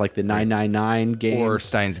novels, like the 999 game. Or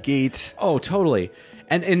Steins Gate. Oh, totally.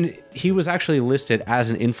 And he was actually listed as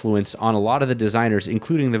an influence on a lot of the designers,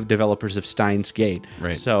 including the developers of Steins Gate.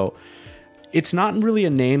 Right. So it's not really a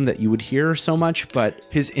name that you would hear so much, but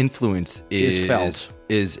his influence is felt.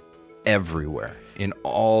 Is everywhere. In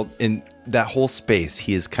that whole space,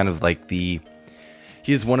 he is kind of like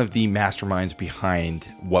he is one of the masterminds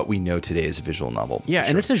behind what we know today as a visual novel. Yeah,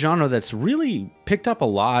 and it's a genre that's really picked up a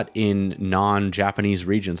lot in non-Japanese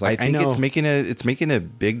regions. Like, I think it's making a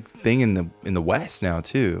big thing in the West now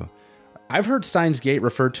too. I've heard Steins Gate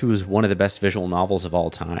referred to as one of the best visual novels of all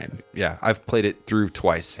time. Yeah, I've played it through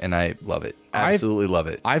twice, and I love it. Absolutely love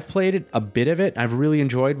it. I've played it, a bit of it. I've really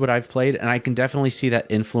enjoyed what I've played, and I can definitely see that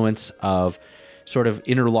influence of sort of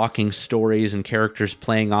interlocking stories and characters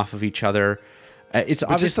playing off of each other. It's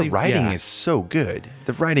but obviously just the writing is so good.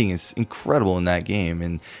 The writing is incredible in that game,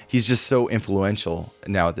 and he's just so influential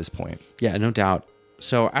now at this point. Yeah, no doubt.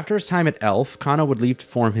 So after his time at Elf, Kano would leave to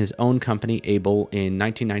form his own company, Able, in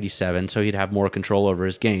 1997, so he'd have more control over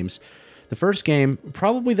his games. The first game,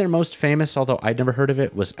 probably their most famous, although I'd never heard of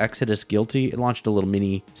it, was Exodus Guilty. It launched a little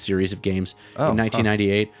mini series of games in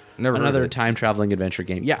 1998. Another time-traveling adventure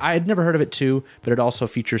game. Yeah, I had never heard of it too, but it also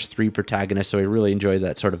features 3 protagonists, so I really enjoyed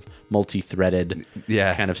that sort of multi-threaded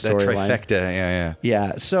kind of storyline. That trifecta,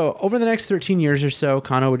 Yeah, so over the next 13 years or so,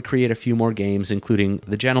 Kano would create a few more games, including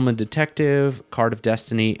The Gentleman Detective, Card of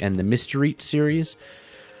Destiny, and the Mystery series.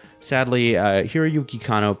 Sadly, Hiroyuki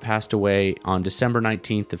Kano passed away on December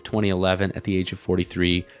 19th of 2011 at the age of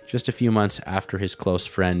 43, just a few months after his close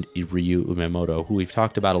friend Ryu Umemoto, who we've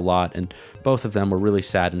talked about a lot, and both of them were really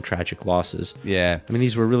sad and tragic losses. Yeah. I mean,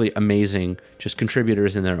 these were really amazing, just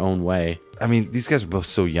contributors in their own way. I mean, these guys are both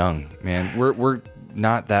so young, man. We're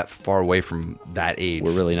not that far away from that age.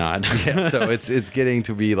 We're really not. Yeah, so it's getting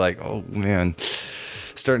to be like, oh man,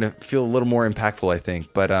 starting to feel a little more impactful, I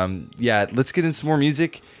think. But yeah, let's get into some more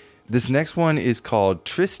music. This next one is called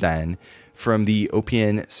Tristan from the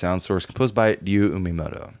OPN sound source, composed by Ryu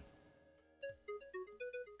Umemoto.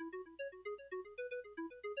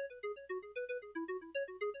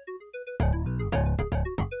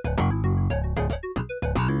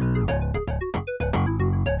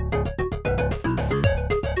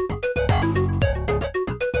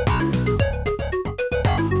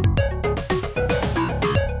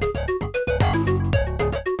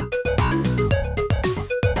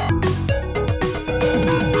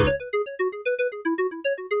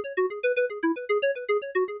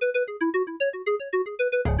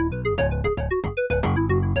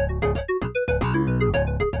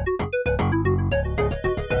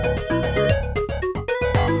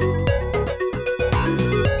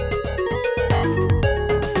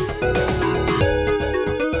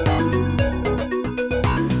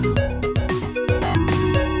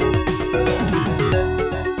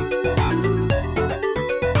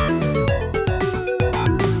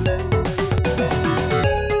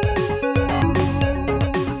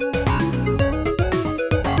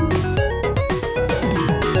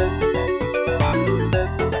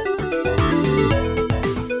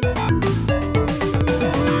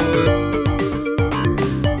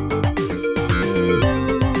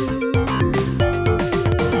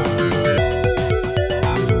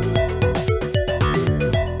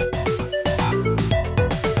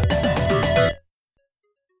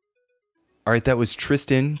 All right, that was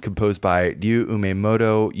Tristan, composed by Ryu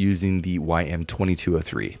Umemoto using the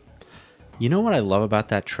YM2203. You know what I love about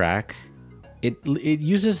that track? It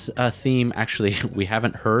uses a theme actually we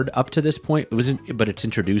haven't heard up to this point. It wasn't, but it's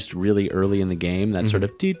introduced really early in the game. That sort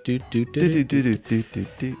of do do do do do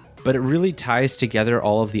do. But it really ties together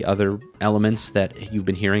all of the other elements that you've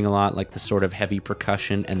been hearing a lot, like the sort of heavy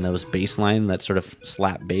percussion and those bass line, that sort of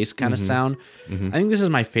slap bass kind of sound. I think this is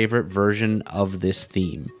my favorite version of this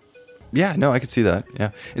theme. Yeah, no, I could see that. Yeah,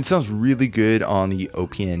 it sounds really good on the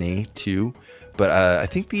OPNA too, but I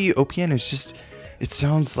think the OPN is just, it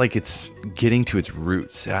sounds like it's getting to its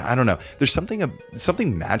roots. I don't know. There's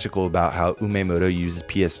something magical about how Umemoto uses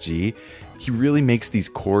PSG. He really makes these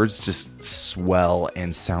chords just swell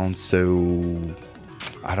and sound so,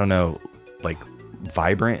 I don't know, like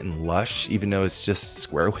vibrant and lush, even though it's just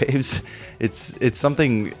square waves. It's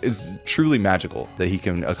something is truly magical that he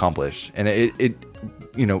can accomplish, and it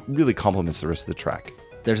really complements the rest of the track.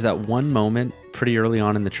 There's that one moment pretty early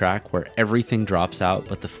on in the track where everything drops out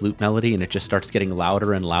but the flute melody, and it just starts getting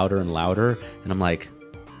louder and louder and louder, and I'm like,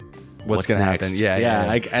 what's gonna happen?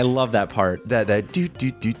 Yeah. I love that part. That do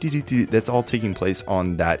do do do do do. That's all taking place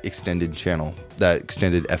on that extended channel, that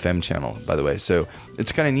extended FM channel, by the way. So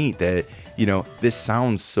it's kind of neat that this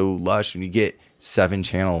sounds so lush when you get 7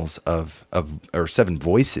 channels or 7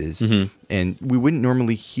 voices, and we wouldn't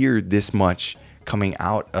normally hear this much coming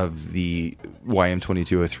out of the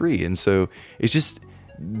YM2203. And so it's just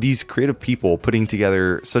these creative people putting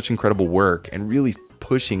together such incredible work and really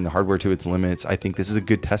pushing the hardware to its limits. I think this is a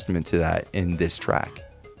good testament to that in this track.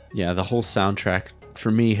 Yeah, the whole soundtrack for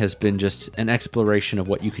me has been just an exploration of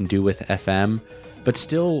what you can do with FM, but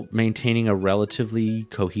still maintaining a relatively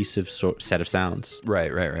cohesive set of sounds.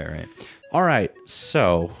 Right. All right,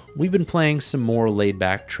 so we've been playing some more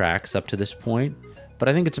laid-back tracks up to this point, but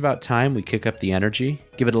I think it's about time we kick up the energy,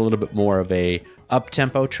 give it a little bit more of a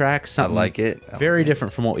up-tempo track. Something I like it. Very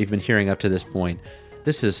different from what we've been hearing up to this point.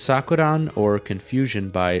 This is Sakuran or Confusion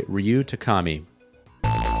by Ryu Takami.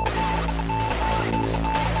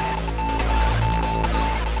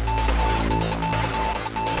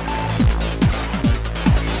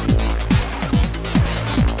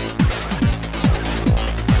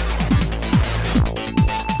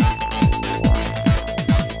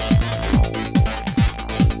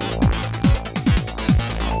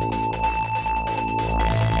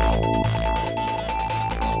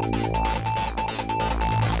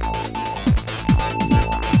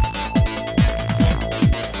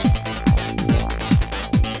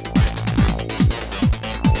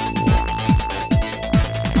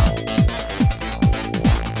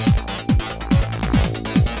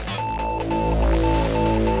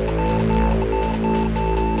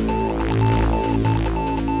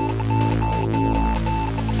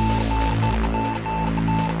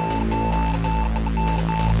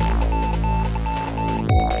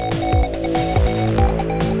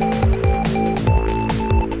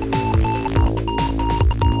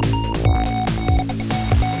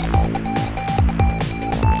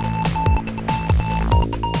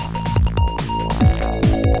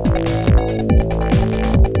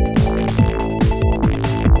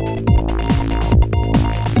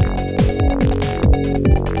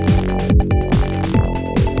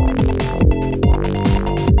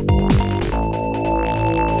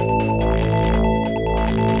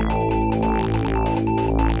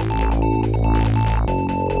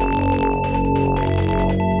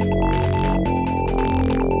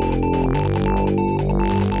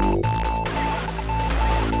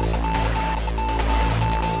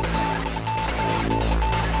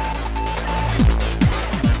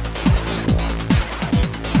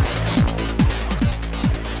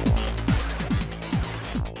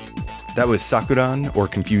 That was Sakuran or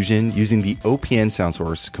Confusion using the OPN sound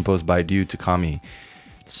source composed by Ryu Takami.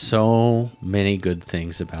 So many good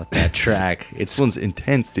things about that track. This one's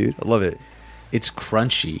intense, dude. I love it. It's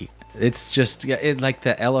crunchy. It's just like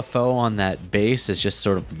the LFO on that bass is just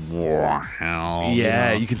sort of wow.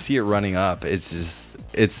 Yeah, you can see it running up. It's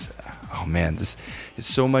oh man, this is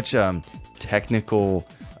so much technical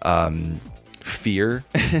fear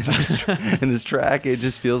in this track. It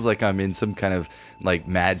just feels like I'm in some kind of like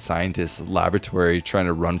mad scientist laboratory trying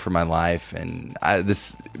to run for my life, and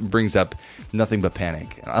this brings up nothing but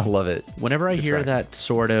panic. I love it. Whenever I hear that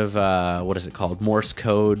sort of what is it called, Morse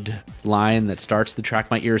code line that starts the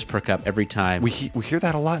track, my ears perk up every time. We hear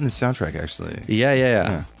that a lot in the soundtrack, actually.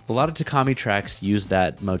 Yeah. A lot of Takami tracks use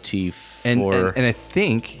that motif. And I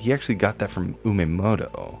think he actually got that from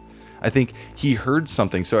Umemoto. I think he heard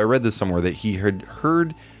something. So I read this somewhere that he had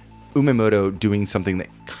heard Umemoto doing something that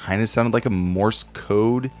kind of sounded like a Morse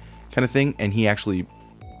code kind of thing, and he actually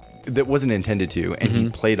that wasn't intended to, and he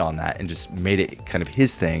played on that and just made it kind of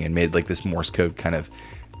his thing and made like this Morse code kind of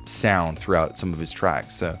sound throughout some of his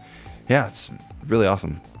tracks. So yeah, it's really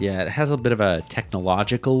awesome. Yeah, it has a bit of a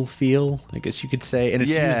technological feel, I guess you could say, and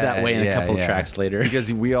it's used that way in a couple of tracks later.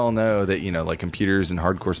 Because we all know that, you know, like computers and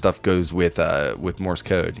hardcore stuff goes with Morse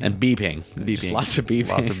code and beeping. Just lots of beeping.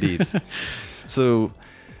 Lots of beeps. So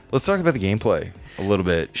let's talk about the gameplay a little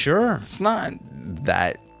bit. Sure. It's not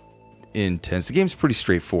that intense. The game's pretty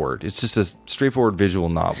straightforward. It's just a straightforward visual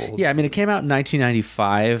novel. Yeah, I mean, it came out in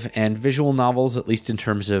 1995, and visual novels, at least in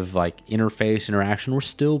terms of like interface interaction, were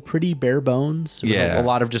still pretty bare bones. It was a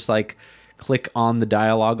lot of just like click on the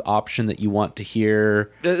dialogue option that you want to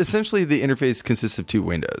hear. Essentially, the interface consists of two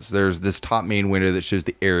windows. There's this top main window that shows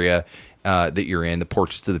the area that you're in, the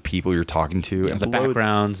portraits of the people you're talking to, and the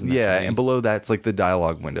backgrounds. And and below that's like the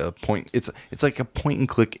dialogue window. It's like a point and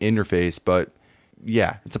click interface, but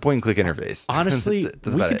yeah, it's a point and click interface. Honestly,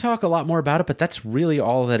 we could talk a lot more about it, but that's really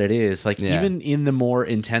all that it is. Like even in the more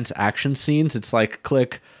intense action scenes, it's like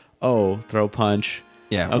click, throw punch.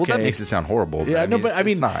 Yeah, well, that makes it sound horrible. Yeah,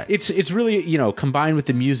 it's really, you know, combined with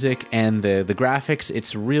the music and the graphics,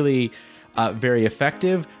 it's really very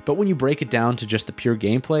effective. But when you break it down to just the pure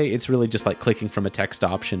gameplay, it's really just like clicking from a text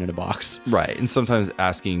option in a box. Right, and sometimes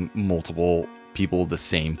asking multiple people the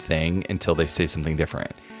same thing until they say something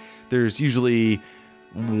different. There's usually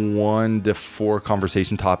 1 to 4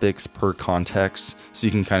 conversation topics per context, so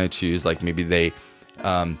you can kind of choose, like maybe they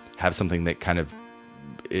have something that kind of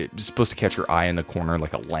it's supposed to catch your eye in the corner,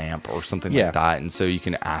 like a lamp or something like that, and so you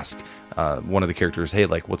can ask one of the characters, hey,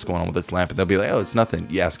 like, what's going on with this lamp? And they'll be like, oh, it's nothing.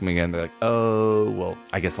 You ask them again, they're like, oh, well,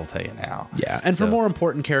 I guess I'll tell you now. Yeah, and for more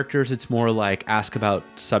important characters, it's more like ask about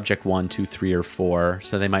subject 1, 2, 3, or 4,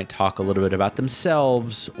 so they might talk a little bit about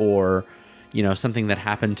themselves, or you know, something that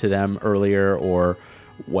happened to them earlier, or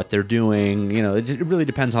what they're doing. You know, it really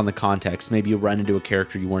depends on the context. Maybe you run into a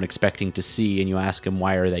character you weren't expecting to see and you ask them,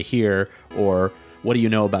 why are they here? Or what do you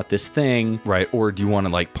know about this thing? Right. Or do you want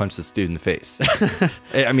to like punch this dude in the face?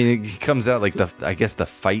 I mean, it comes out like I guess the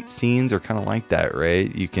fight scenes are kind of like that,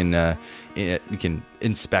 right? You can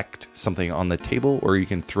inspect something on the table, or you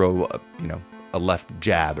can throw a left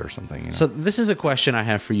jab or something. You know? So this is a question I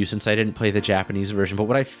have for you, since I didn't play the Japanese version, but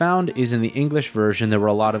what I found is in the English version, there were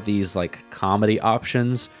a lot of these like comedy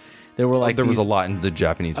options. There were like there was a lot in the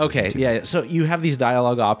Japanese version. Okay, too. Yeah. So you have these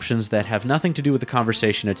dialogue options that have nothing to do with the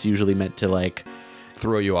conversation. It's usually meant to like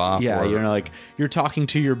throw you off. Yeah, you know, like you're talking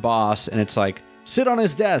to your boss and it's like, sit on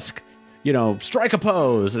his desk, you know, strike a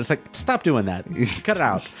pose. And it's like, stop doing that. Cut it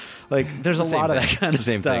out. Like there's a lot of that kind of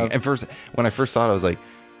stuff. Thing. At first, when I first saw it, I was like,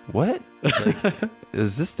 what? Like,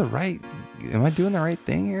 is this am I doing the right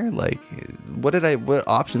thing here? Like, what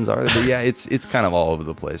options are there? But yeah, it's kind of all over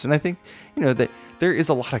the place. And I think, you know, that there is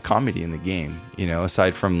a lot of comedy in the game, you know,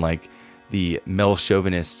 aside from like the male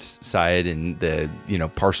chauvinist side and the, you know,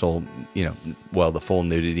 partial, you know, the full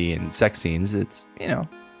nudity and sex scenes. It's, you know,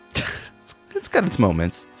 it's got its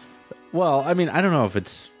moments. Well, I mean, I don't know if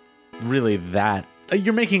it's really that.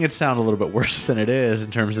 You're making it sound a little bit worse than it is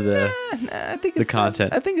in terms of I think the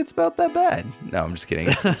content. I think it's about that bad. No, I'm just kidding.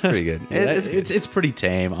 It's pretty good. It's pretty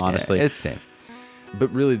tame, honestly. Yeah, it's tame. But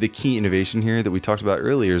really, the key innovation here that we talked about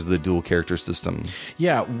earlier is the dual character system.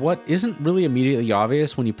 Yeah, what isn't really immediately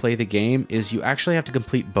obvious when you play the game is you actually have to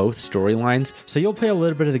complete both storylines. So you'll play a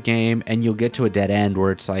little bit of the game and you'll get to a dead end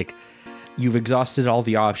where it's like you've exhausted all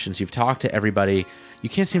the options, you've talked to everybody, you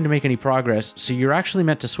can't seem to make any progress, so you're actually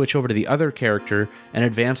meant to switch over to the other character and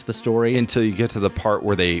advance the story until you get to the part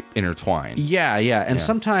where they intertwine. Yeah. And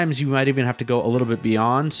sometimes you might even have to go a little bit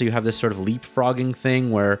beyond, so you have this sort of leapfrogging thing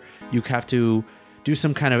where you have to do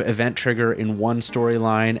some kind of event trigger in one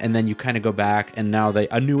storyline, and then you kind of go back, and now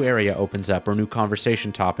a new area opens up, or a new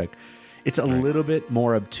conversation topic. It's a little bit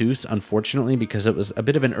more obtuse, unfortunately, because it was a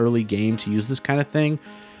bit of an early game to use this kind of thing.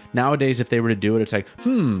 Nowadays, if they were to do it, it's like,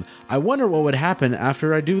 I wonder what would happen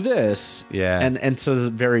after I do this. Yeah. And so it's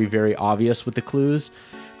very, very obvious with the clues.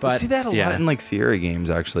 But you see that a lot in like Sierra games,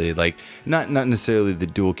 actually. Like not necessarily the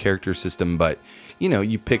dual character system, but you know,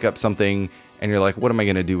 you pick up something and you're like, what am I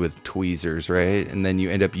going to do with tweezers, right? And then you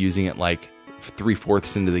end up using it like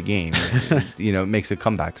 3/4 into the game. And, you know, it makes a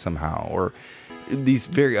comeback somehow. Or these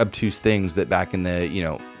very obtuse things that back in the, you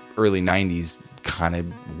know, early 90s kind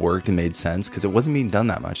of worked and made sense because it wasn't being done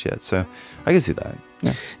that much yet. So I can see that.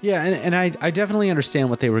 Yeah, and I definitely understand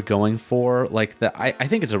what they were going for. Like I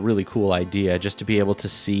think it's a really cool idea just to be able to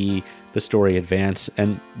see the story advance.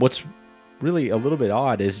 And what's really a little bit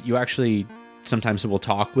odd is you actually sometimes will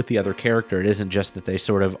talk with the other character. It isn't just that they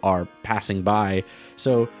sort of are passing by.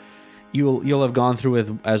 So you'll have gone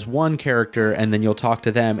through as one character, and then you'll talk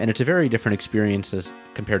to them, and it's a very different experience as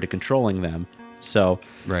compared to controlling them. So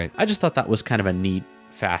Right. I just thought that was kind of a neat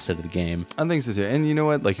facet of the game. I think so too. And you know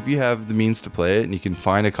what? Like if you have the means to play it and you can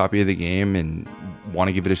find a copy of the game and want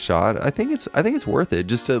to give it a shot, I think it's worth it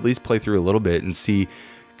just to at least play through a little bit and see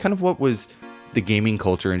kind of what was the gaming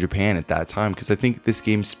culture in Japan at that time, because I think this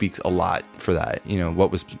game speaks a lot for that. You know,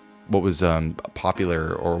 what was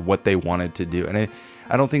popular or what they wanted to do. And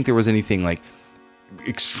I don't think there was anything like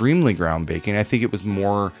extremely groundbreaking. I think it was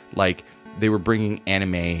more like they were bringing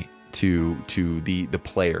anime to the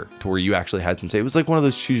player, to where you actually had some say. It was like one of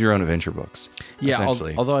those choose your own adventure books. Yeah,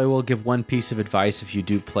 essentially. although I will give one piece of advice if you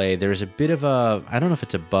do play. There's a bit of a, I don't know if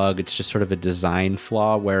it's a bug, it's just sort of a design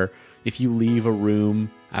flaw where if you leave a room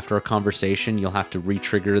after a conversation, you'll have to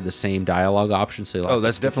re-trigger the same dialogue option. So Oh,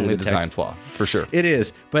 that's definitely a design flaw, for sure. It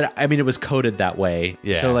is, but I mean, it was coded that way.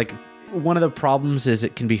 Yeah. So like, one of the problems is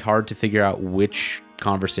it can be hard to figure out which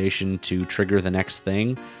conversation to trigger the next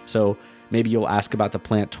thing. So maybe you'll ask about the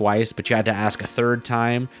plant twice, but you had to ask a third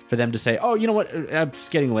time for them to say, oh, you know what? It's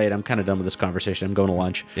getting late. I'm kind of done with this conversation. I'm going to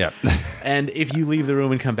lunch. Yeah. And if you leave the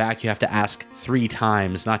room and come back, you have to ask 3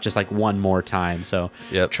 times, not just like one more time. So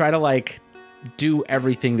try to like do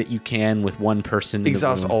everything that you can with one person.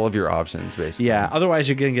 Exhaust all of your options, basically. Yeah. Otherwise,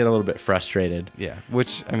 you're going to get a little bit frustrated. Yeah.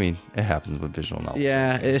 Which, I mean, it happens with visual novels.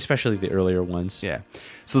 Yeah. Especially the earlier ones. Yeah.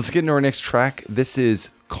 So let's get into our next track. This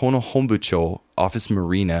is Kono Hombucho Office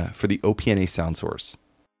Marina for the OPNA sound source.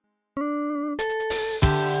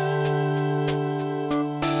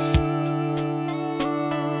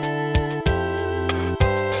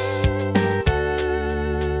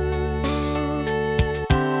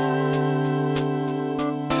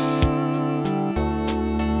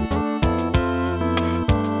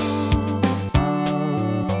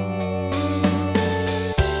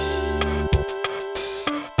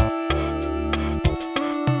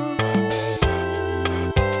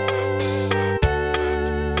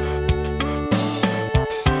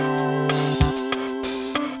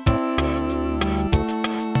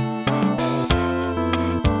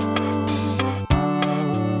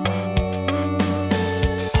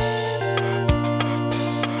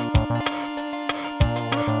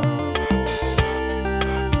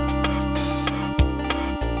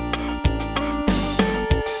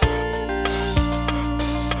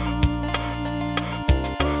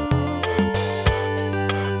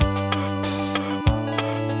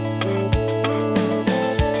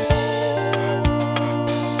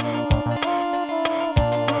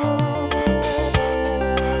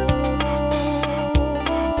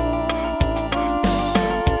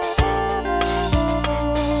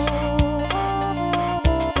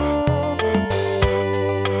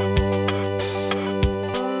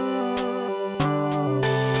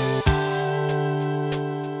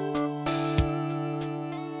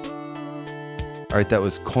 All right, that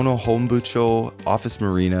was Kono Hombucho Office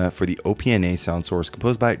Marina for the OPNA sound source,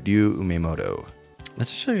 composed by Ryu Umemoto.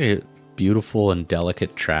 That's actually a beautiful and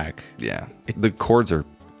delicate track. Yeah, the chords are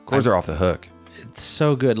off the hook. It's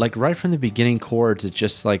so good. Like right from the beginning chords, it's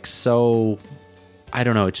just like so, I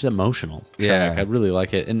don't know, it's just emotional track. Yeah. I really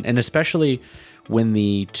like it. And especially when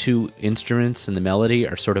the two instruments and the melody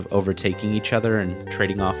are sort of overtaking each other and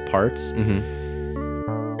trading off parts. Mm-hmm.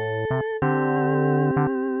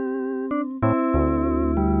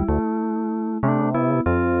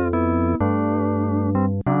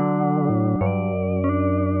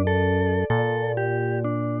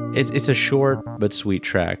 It's a short but sweet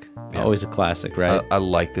track. Yeah. Always a classic, right? I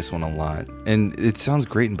like this one a lot. And it sounds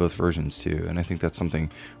great in both versions, too. And I think that's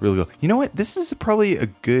something really good. You know what? This is probably a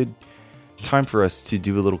good time for us to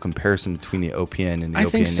do a little comparison between the OPN and the OPNA. I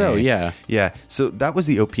think so, yeah. Yeah, so that was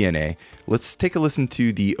the OPNA. Let's take a listen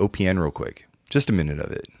to the OPN real quick. Just a minute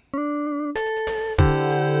of it.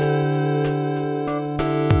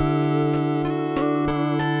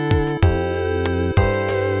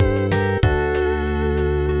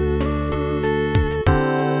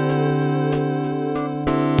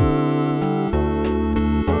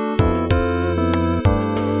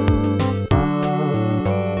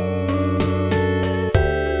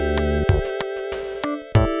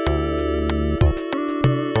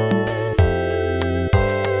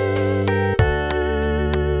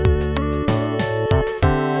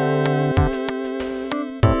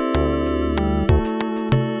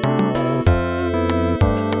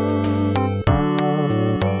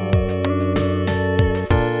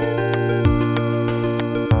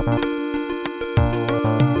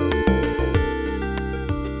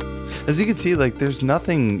 As you can see, like, there's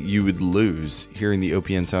nothing you would lose hearing the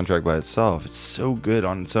OPN soundtrack by itself. It's so good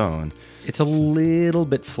on its own. It's a little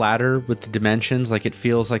bit flatter with the dimensions. Like, it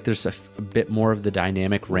feels like there's a bit more of the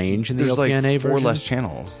dynamic range in the There's OPNA like 4 version. less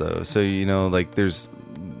channels though, so like there's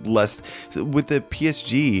less with the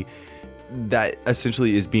PSG. That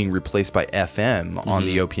essentially is being replaced by FM on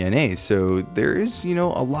the OPNA, so there is a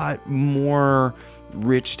lot more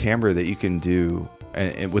rich timbre that you can do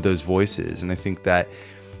and with those voices, and I think that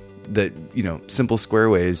Simple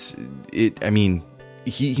Square Waves,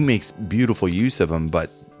 he makes beautiful use of them, but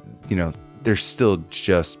they're still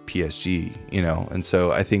just PSG, and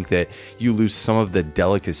so I think that you lose some of the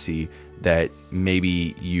delicacy that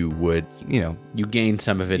maybe you would, you gain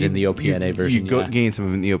some of it in the OPNA version. You gain some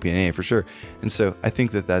of it in the OPNA for sure, and so I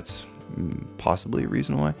think that that's possibly a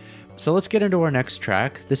reason why. So let's get into our next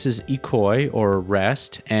track. This is Ikoi, or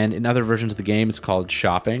Rest, and in other versions of the game it's called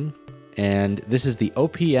Shopping, and this is the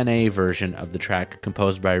OPNA version of the track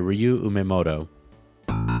composed by Ryu Umemoto.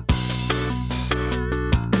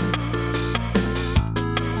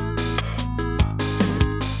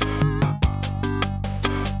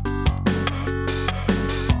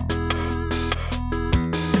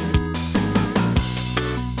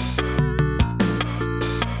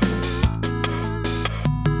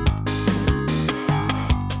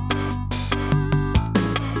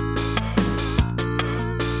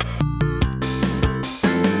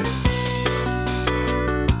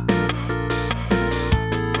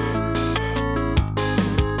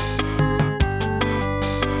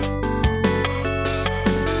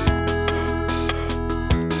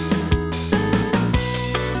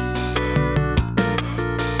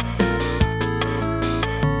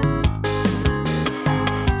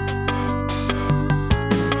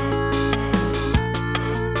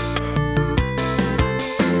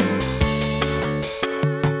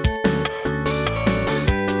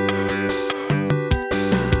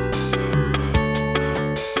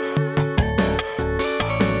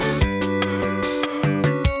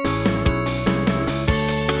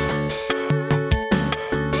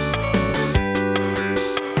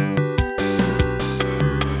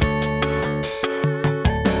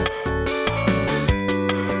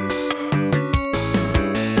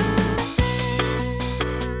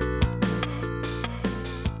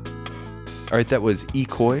 All right, that was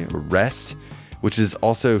Ikoi, or Rest, which is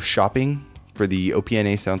also Shopping for the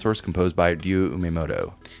OPNA sound source composed by Ryu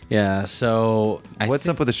Umemoto. Yeah, so what's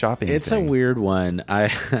up with the shopping It's thing? a weird one.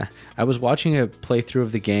 I was watching a playthrough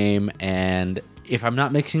of the game, and if I'm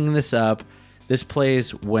not mixing this up, this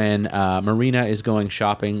plays when Marina is going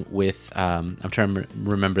shopping with I'm trying to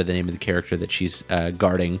remember the name of the character that she's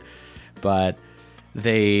guarding, but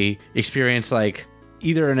they experience like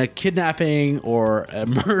either a kidnapping or a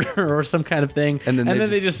murder or some kind of thing, and then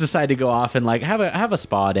they just decide to go off and like have a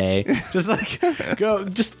spa day, just like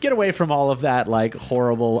just get away from all of that like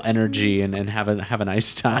horrible energy and have a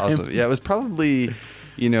nice time. Awesome. Yeah, it was probably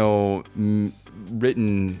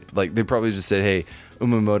written like they probably just said, hey,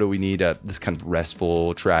 Umemoto, we need this kind of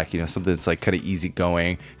restful track, something that's like kind of easy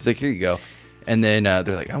going. He's like, here you go, and then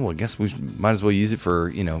they're like, oh well, I guess we might as well use it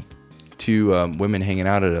for two women hanging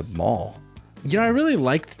out at a mall. I really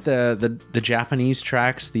liked the Japanese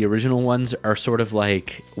tracks. The original ones are sort of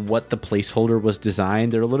like what the placeholder was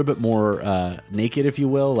designed. They're a little bit more naked, if you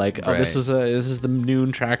will. Like, right. Oh, this is the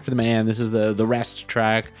noon track for the man. This is the rest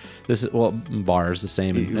track. This is bar is the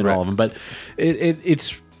same in all of them, but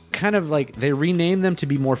it's kind of like they rename them to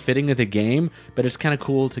be more fitting of the game. But it's kind of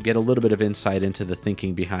cool to get a little bit of insight into the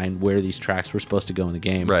thinking behind where these tracks were supposed to go in the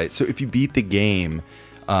game. Right. So if you beat the game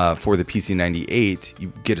for the PC98,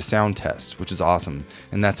 you get a sound test, which is awesome,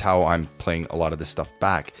 and that's how I'm playing a lot of this stuff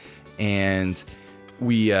back. And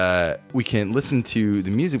we can listen to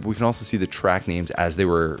the music, but we can also see the track names as they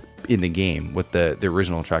were in the game, what the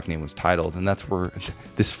original track name was titled, and that's where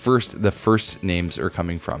the first names are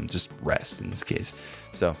coming from, just Rest in this case.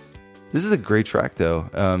 So this is a great track, though.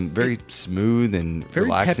 Very smooth and very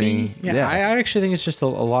relaxing. Peppy. Yeah, I actually think it's just a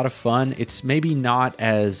lot of fun. It's maybe not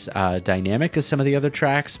as dynamic as some of the other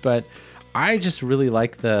tracks, but I just really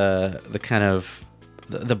like the kind of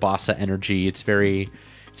the bossa energy. It's very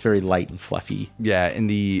light and fluffy. Yeah, and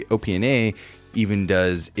the OPNA even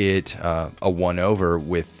does it a one-over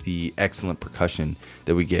with the excellent percussion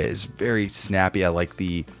that we get. It's very snappy. I like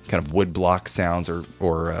the kind of wood block sounds or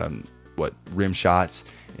rim shots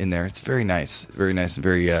in there. It's very nice, and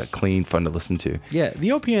very clean, fun to listen to. Yeah, the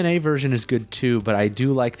OPNA version is good too, but I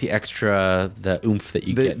do like the oomph that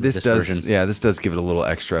you get in this version. Yeah, this does give it a little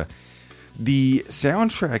extra. The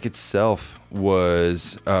soundtrack itself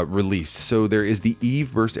was released. So there is the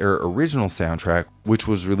Eve Burst Era original soundtrack, which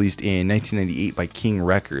was released in 1998 by King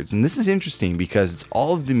Records. And this is interesting because it's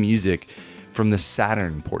all of the music from the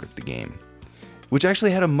Saturn port of the game. which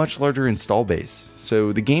actually had a much larger install base.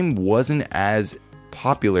 So the game wasn't as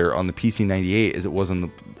popular on the PC-98 as it was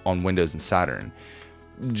on Windows and Saturn.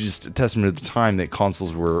 Just a testament to the time that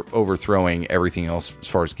consoles were overthrowing everything else as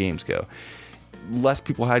far as games go. Less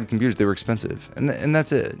people had computers, they were expensive, and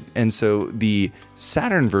that's it. And so the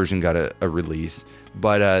Saturn version got a release,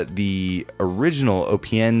 but the original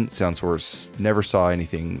OPN sound source never saw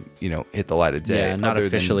anything, hit the light of day. Yeah, not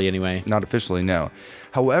officially anyway. Not officially, no.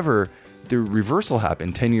 However, the reversal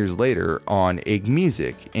happened 10 years later on Egg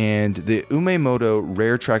Music, and the Umemoto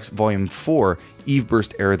Rare Tracks Volume 4, Eve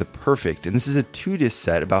Burst Era the Perfect. And this is a 2-disc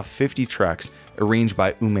set, about 50 tracks, arranged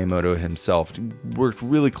by Umemoto himself. Worked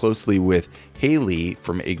really closely with Haley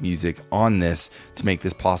from Egg Music on this to make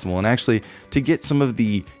this possible, and actually to get some of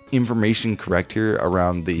the information correct here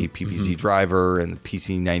around the PPZ driver and the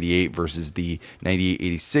PC-98 versus the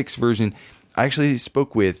 9886 version. I actually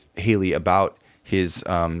spoke with Haley about his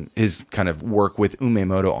kind of work with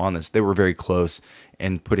Umemoto on this. They were very close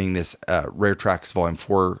in putting this Rare Tracks Volume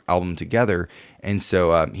 4 album together, and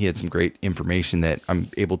so he had some great information that I'm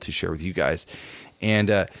able to share with you guys. And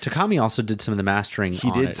Takami also did some of the mastering. He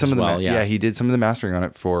on did it some as of the well, he did some of the mastering on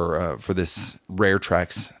it for this Rare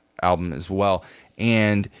Tracks album as well.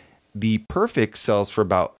 And the Perfect sells for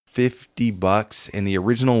about $50, and the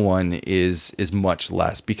original one is much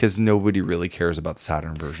less because nobody really cares about the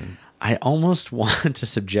Saturn version. I almost want to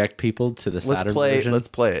subject people to the Saturn version. Let's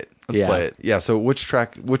play it. Let's play it. Yeah. So which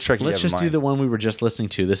track? You Let's have in just do mind? the one we were just listening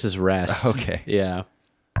to. This is Rest. Okay. Yeah.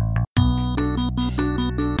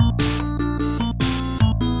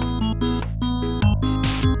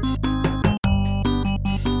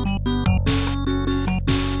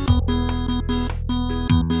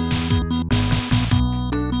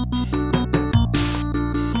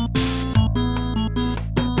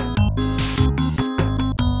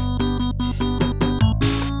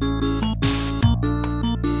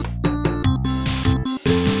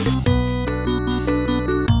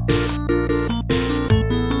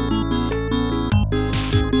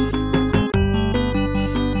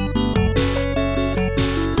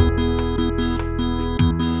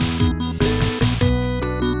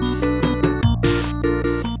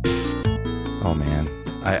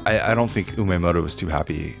 I don't think Umemoto was too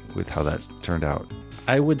happy with how that turned out.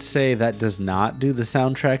 I would say that does not do the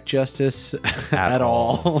soundtrack justice at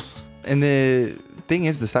all. And the thing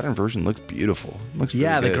is, the Saturn version looks beautiful. Looks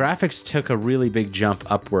really the good. graphics took a really big jump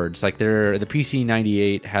upwards. Like the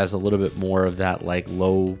PC-98 has a little bit more of that like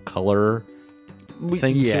low color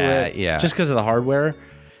thing to it. Yeah. Just because of the hardware.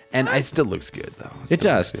 And It still looks good though. It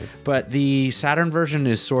still does, looks good. but the Saturn version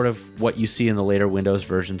is sort of what you see in the later Windows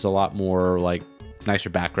versions, a lot more like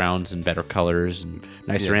nicer backgrounds and better colors and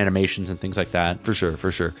nicer animations and things like that. For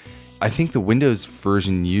sure. I think the Windows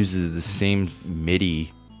version uses the same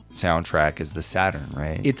MIDI soundtrack as the Saturn,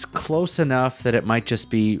 right? It's close enough that it might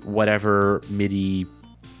just be whatever MIDI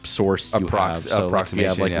source you have. So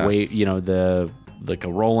approximation, like you have like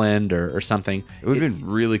a Roland or something. It would have been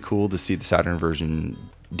really cool to see the Saturn version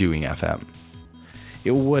doing FM.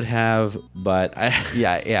 It would have, but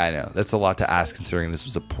Yeah, I know. That's a lot to ask considering this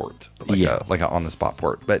was a port, like a on-the-spot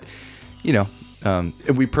port. But,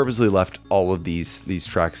 we purposely left all of these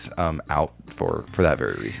tracks out for that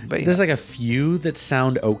very reason. But there's like a few that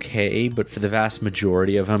sound okay, but for the vast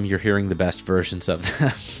majority of them, you're hearing the best versions of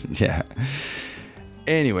them. Yeah.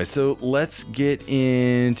 Anyway, so let's get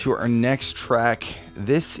into our next track.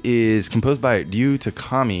 This is composed by Ryu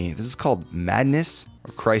Takami. This is called Madness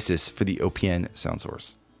or Crisis for the OPN sound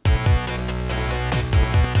source.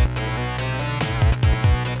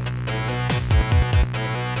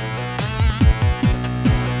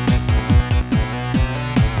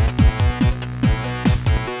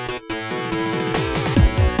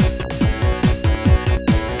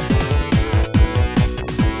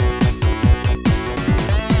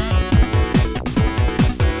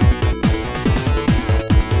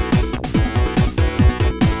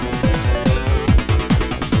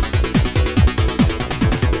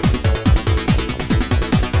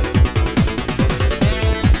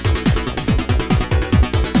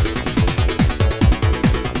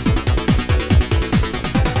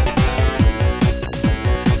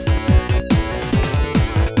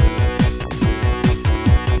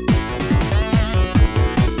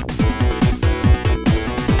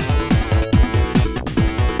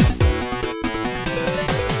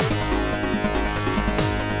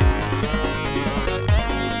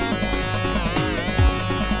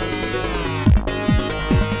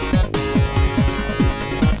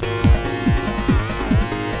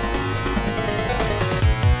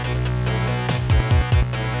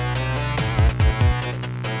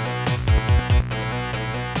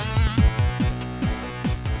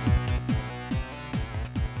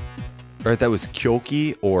 All right, that was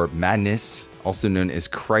Kyoki, or Madness, also known as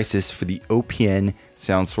Crisis, for the OPN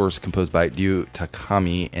sound source, composed by Ryu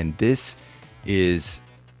Takami. And this is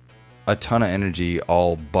a ton of energy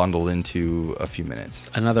all bundled into a few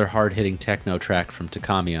minutes. Another hard-hitting techno track from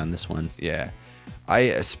Takami on this one. Yeah. I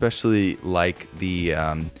especially like the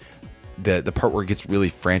part where it gets really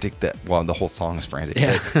frantic. The whole song is frantic.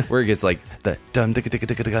 Yeah. Where it gets like the dun dun dun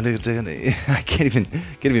dun dun dun. I can't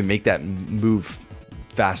even make that move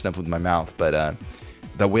fast enough with my mouth. But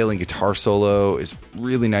the wailing guitar solo is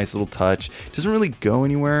really nice little touch. Doesn't really go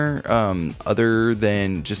anywhere other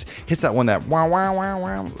than just hits that wow wow wow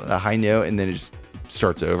wow, a high note, and then it just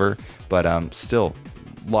starts over. But still,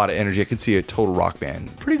 a lot of energy. I could see a total rock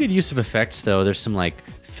band. Pretty good use of effects, though. There's some like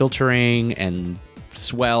filtering and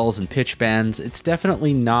swells and pitch bends. It's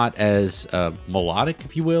definitely not as melodic,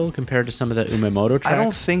 if you will, compared to some of the Umemoto tracks. I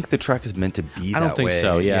don't think the track is meant to be that way. I don't think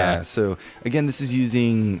so, yeah. So again, this is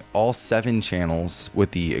using all 7 channels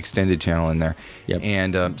with the extended channel in there. Yep.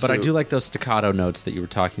 And but I do like those staccato notes that you were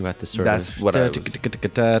talking about. This sort that's of what sort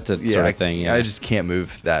of thing. Yeah. I just can't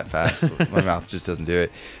move that fast. My mouth just doesn't do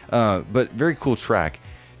it. But very cool track.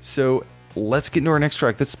 So let's get into our next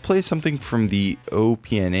track. Let's play something from the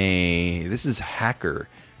OPNA. This is Hacker,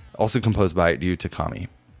 also composed by Ryu Takami.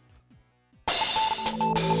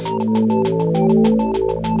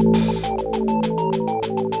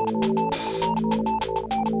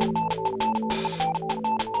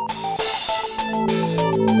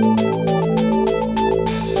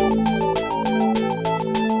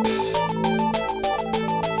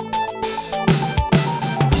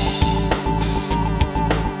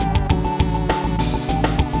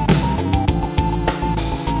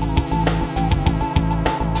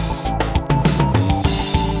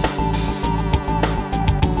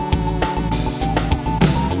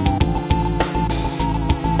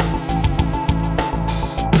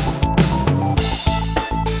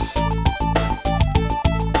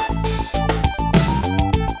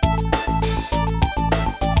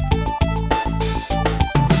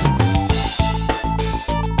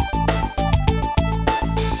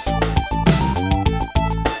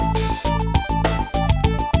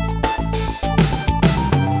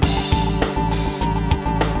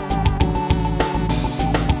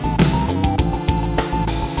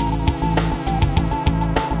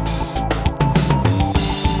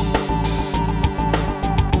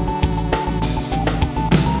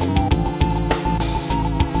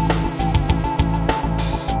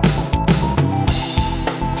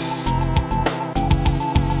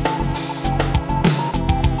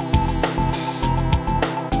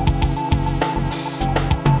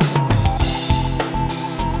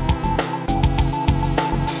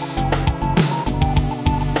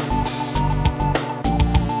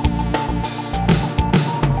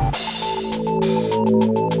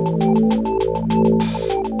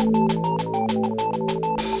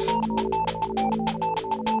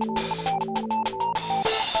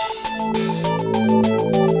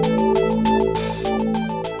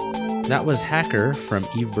 That was Hacker from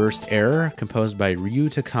Eve Burst Error, composed by Ryu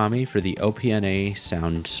Takami for the OPNA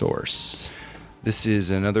sound source. This is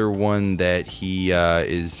another one that he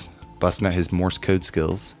is busting out his Morse code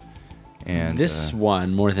skills. And this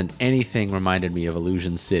one, more than anything, reminded me of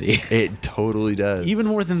Illusion City. It totally does. Even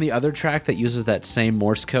more than the other track that uses that same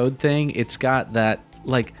Morse code thing, it's got that,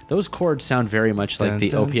 like, those chords sound very much like the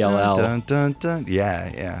OPLL. Dun, dun, dun.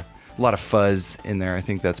 Yeah. A lot of fuzz in there. I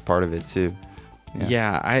think that's part of it, too.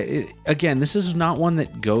 Yeah, again, this is not one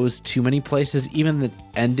that goes too many places. Even the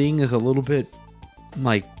ending is a little bit,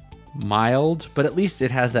 like, mild, but at least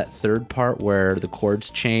it has that third part where the chords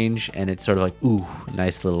change, and it's sort of like, ooh,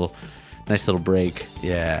 nice little break.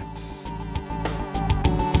 Yeah.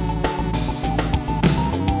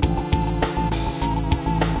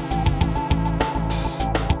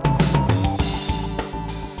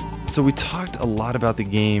 So we talked a lot about the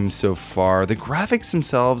game so far. The graphics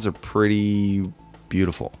themselves are pretty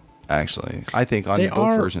beautiful, actually. I think on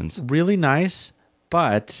both versions. Really nice,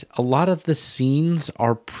 but a lot of the scenes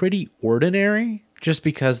are pretty ordinary just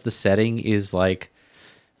because the setting is like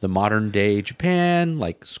the modern day Japan,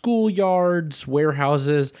 like schoolyards,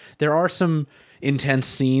 warehouses. There are some intense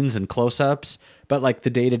scenes and close-ups, but like the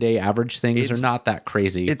day-to-day average things are not that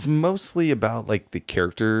crazy. It's mostly about like the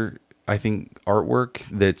character, I think, artwork.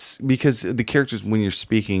 That's because the characters, when you're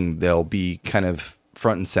speaking, they'll be kind of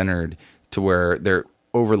front and centered to where they're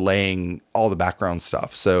overlaying all the background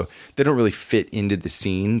stuff. So they don't really fit into the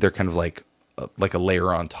scene. They're kind of like a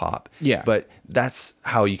layer on top. Yeah. But that's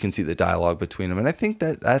how you can see the dialogue between them. And I think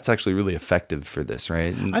that's actually really effective for this,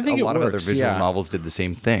 right? And I think a lot of other works, visual novels did the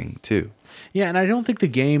same thing too. Yeah, and I don't think the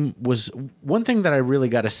game was... One thing that I really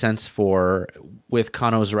got a sense for with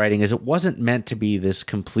Kano's writing is it wasn't meant to be this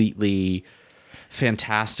completely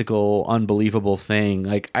fantastical, unbelievable thing.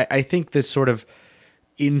 Like, I think this sort of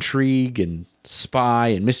intrigue and spy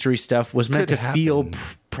and mystery stuff was meant to feel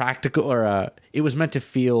practical, or it was meant to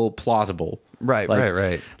feel plausible. Right.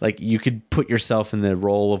 Like you could put yourself in the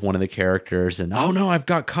role of one of the characters and, oh no, I've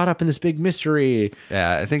got caught up in this big mystery.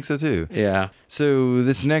 Yeah, I think so too. Yeah. So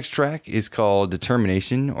this next track is called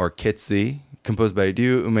Determination, or Ketsi, composed by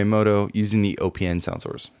Ryu Umemoto using the OPN sound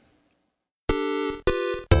source.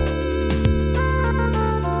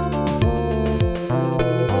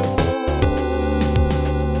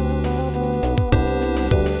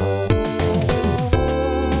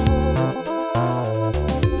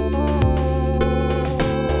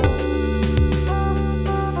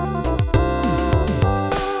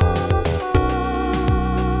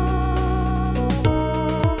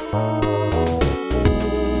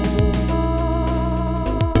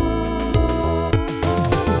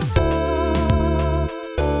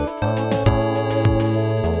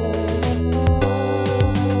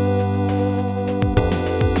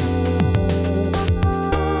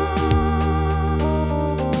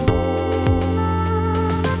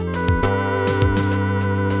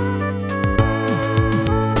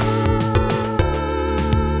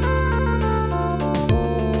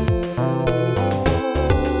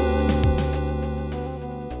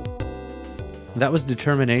 That was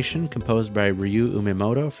Determination, composed by Ryu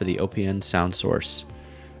Umemoto for the OPN sound source.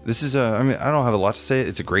 This is I don't have a lot to say.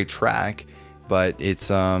 It's a great track, but it's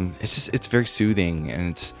very soothing, and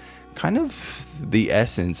it's kind of the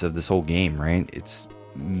essence of this whole game, right? It's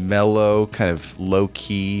mellow, kind of low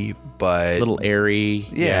key, but a little airy.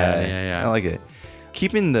 Yeah. I like it.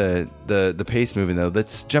 Keeping the pace moving though,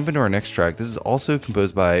 let's jump into our next track. This is also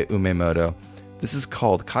composed by Umemoto. This is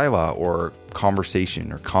called Kaiwa, or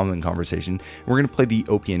Conversation, or Common Conversation. We're going to play the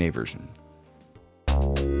OPNA version.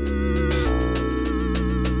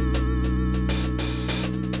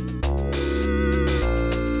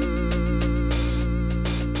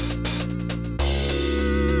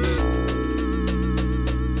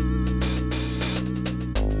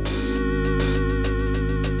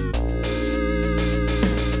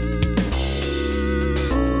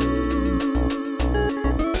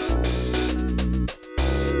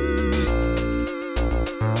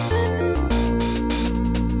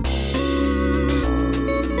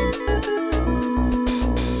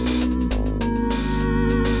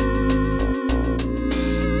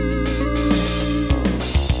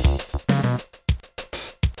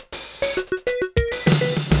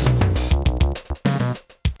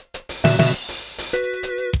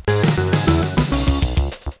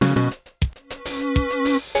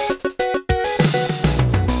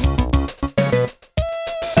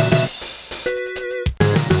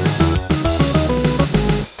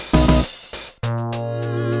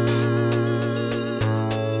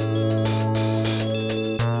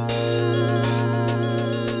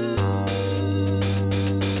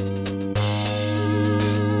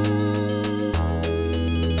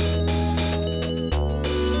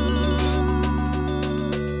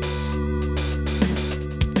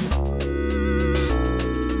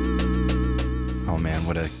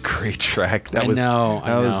 Track. That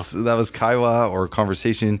was Kaiwa, or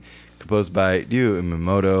Conversation, composed by Ryu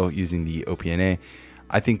Umemoto using the OPNA.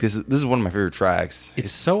 I think this is one of my favorite tracks.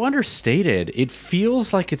 It's so understated. It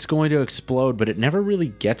feels like it's going to explode, but it never really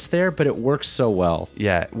gets there, but it works so well.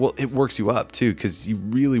 Yeah, well, it works you up too, because you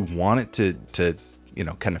really want it to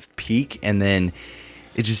kind of peak, and then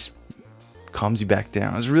it just calms you back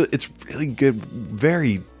down. It's really good,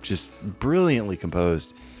 very just brilliantly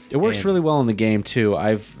composed. It works really well in the game too.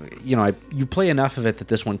 You play enough of it that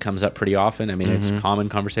this one comes up pretty often. I mean, It's a common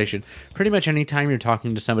conversation. Pretty much anytime you're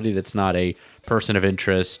talking to somebody that's not a person of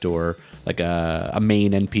interest or like a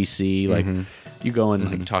main NPC, like you go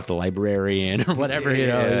and like talk to the librarian or whatever,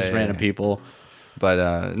 just random people.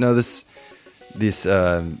 But no, this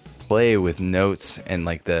play with notes and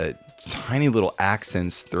like the tiny little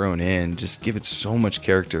accents thrown in just give it so much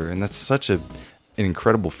character, and that's such an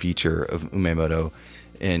incredible feature of Umemoto.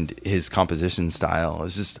 And his composition style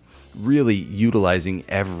is just really utilizing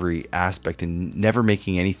every aspect and never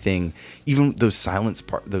making anything, even those silent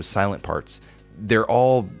parts, they're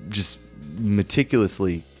all just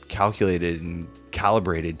meticulously calculated and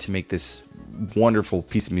calibrated to make this wonderful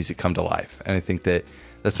piece of music come to life. And I think that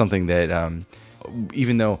that's something that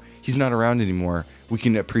even though he's not around anymore, we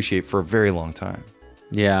can appreciate for a very long time.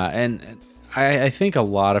 Yeah, and I think a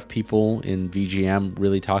lot of people in VGM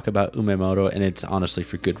really talk about Umemoto, and it's honestly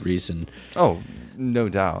for good reason. Oh, no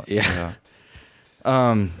doubt. Yeah.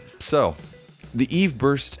 So the Eve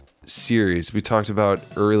Burst series we talked about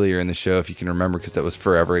earlier in the show, if you can remember, because that was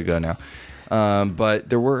forever ago now. But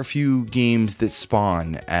there were a few games that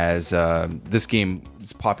spawn as this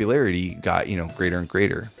game's popularity got, greater and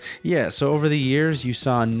greater. Yeah, so over the years, you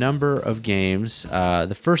saw a number of games.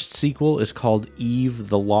 The first sequel is called Eve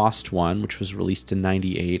the Lost One, which was released in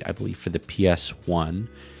 98, I believe, for the PS1.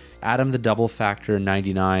 Adam the Double Factor in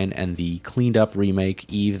 99, and the cleaned up remake,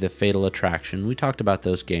 Eve the Fatal Attraction. We talked about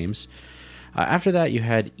those games. After that, you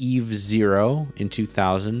had Eve Zero in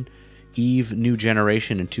 2000, Eve New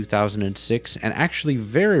Generation in 2006, and actually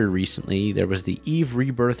very recently there was the Eve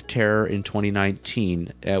Rebirth Terror in 2019,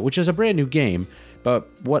 which is a brand new game. But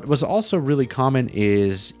what was also really common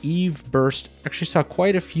is Eve Burst actually saw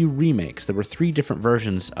quite a few remakes. There were 3 different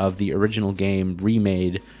versions of the original game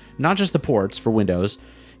remade, not just the ports for Windows.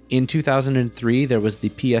 In 2003, there was the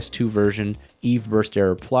PS2 version, Eve Burst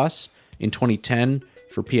Error Plus. In 2010,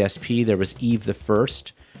 for PSP, there was Eve the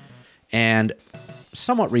First. And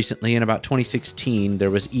somewhat recently, in about 2016,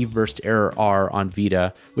 there was Eve Burst Error R on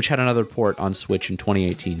Vita, which had another port on Switch in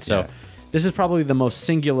 2018. So This is probably the most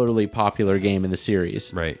singularly popular game in the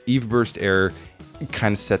series. Right. Eve Burst Error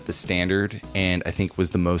kind of set the standard, and I think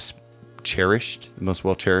was the most cherished, the most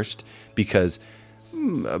well-cherished, because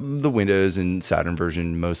the Windows and Saturn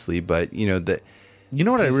version mostly, but, You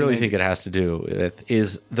know what I really think it has to do with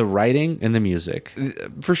is the writing and the music.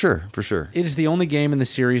 For sure. It is the only game in the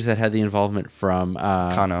series that had the involvement from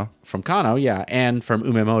Kano. From Kano, yeah, and from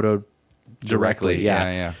Umemoto directly.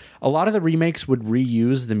 Yeah. A lot of the remakes would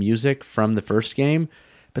reuse the music from the first game,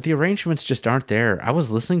 but the arrangements just aren't there. I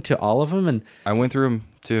was listening to all of them, and I went through them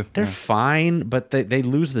too. They're fine, but they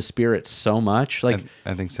lose the spirit so much. Like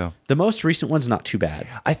I think so. The most recent one's not too bad.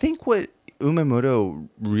 I think what Umemoto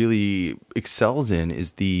really excels in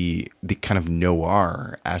is the kind of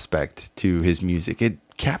noir aspect to his music. It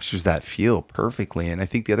captures that feel perfectly, and I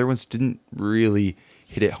think the other ones didn't really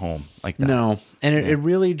hit it home like that. No, and it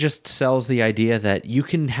really just sells the idea that you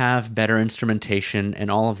can have better instrumentation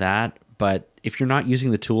and all of that, but if you're not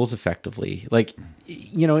using the tools effectively, like,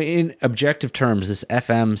 in objective terms, this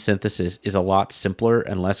FM synthesis is a lot simpler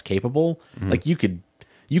and less capable. Mm-hmm. Like you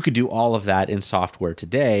could do all of that in software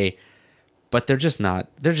today, but they're just not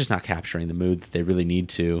capturing the mood that they really need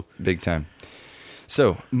to. Big time.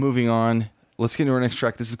 So moving on, let's get into our next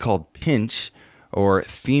track. This is called Pinch, or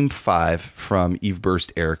Theme 5 from Eve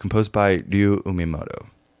Burst Error, composed by Ryu Umemoto.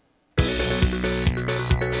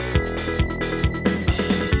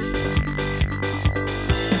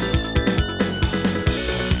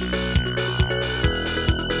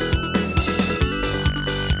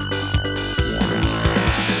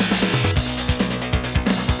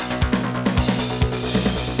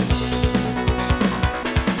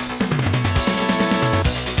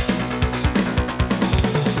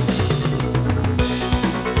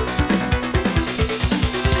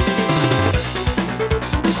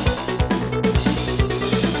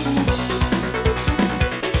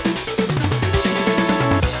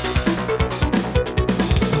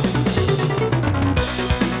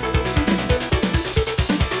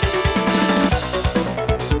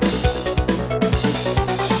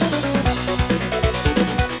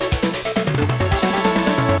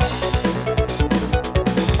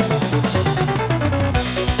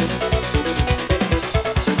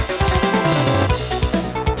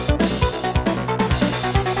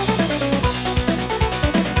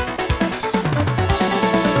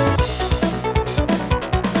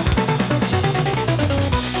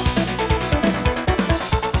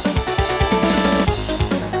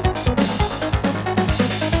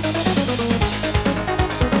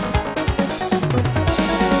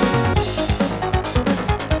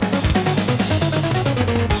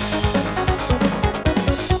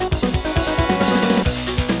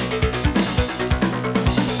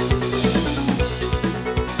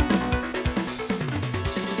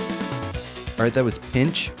 All right, that was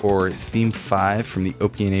Pinch, or Theme 5 from the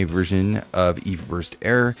OPNA version of Eve Burst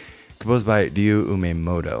Error, composed by Ryu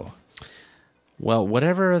Umemoto. Well,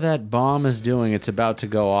 whatever that bomb is doing, it's about to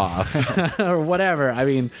go off. Or whatever. I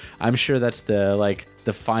mean, I'm sure that's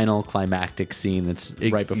the final climactic scene that's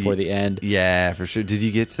right before the end. Yeah, for sure. Did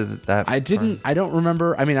you get to that I didn't. I don't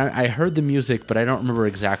remember. I mean, I heard the music, but I don't remember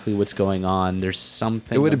exactly what's going on. There's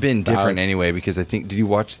something. It would have been different anyway, because I think, did you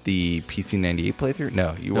watch the PC98 playthrough?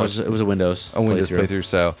 No, you watched. It was a Windows. A Windows playthrough,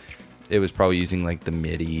 so it was probably using like the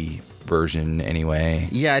MIDI version anyway.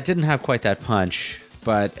 Yeah, it didn't have quite that punch.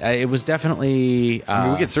 But it was definitely. I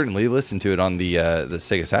mean, we could certainly listen to it on the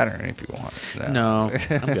Sega Saturn if you want. No,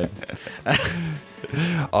 I'm good.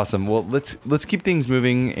 Awesome. Well, let's keep things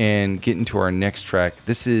moving and get into our next track.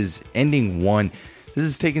 This is Ending 1. This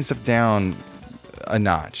is taking stuff down a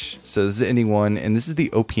notch. So this is ending 1, and this is the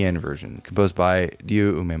OPN version, composed by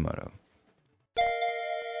Ryu Umemoto.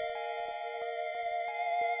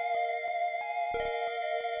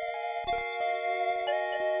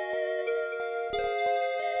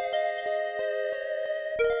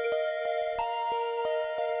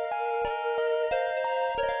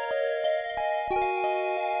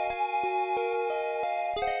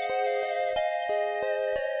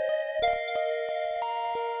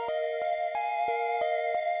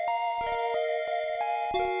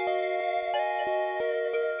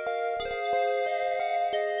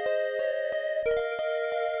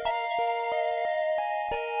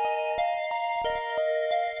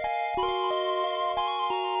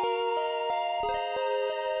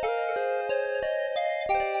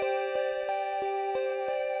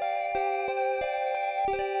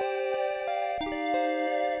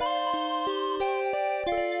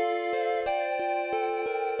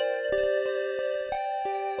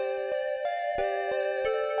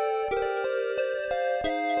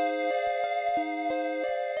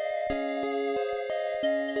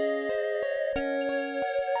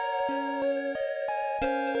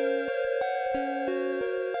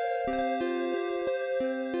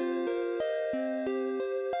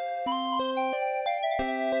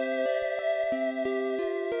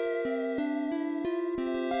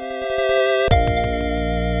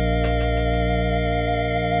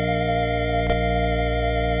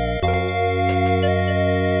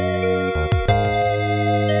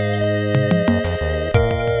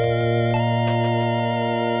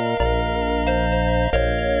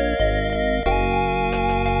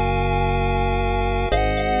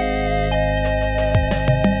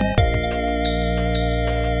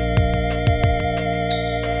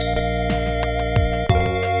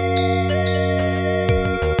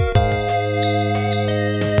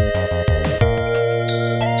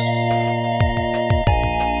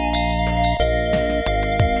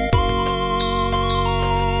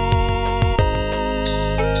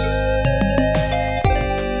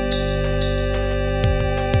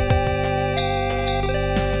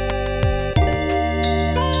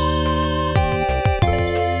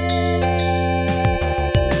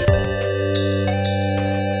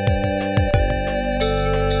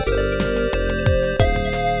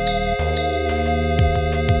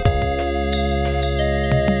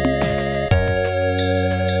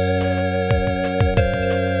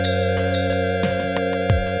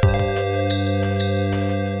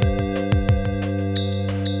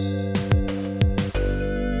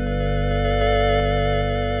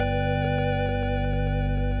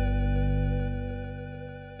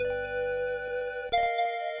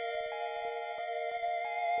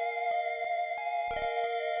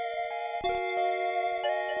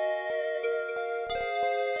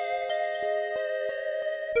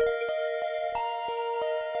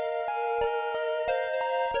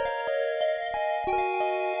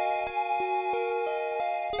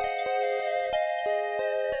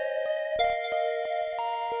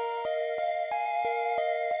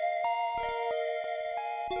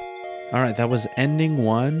 All right, that was Ending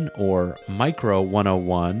 1 or Micro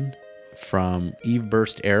 101 from Eve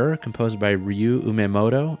Burst Error, composed by Ryu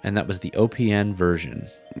Umemoto, and that was the OPN version.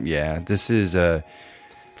 Yeah, this is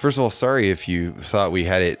first of all, sorry if you thought we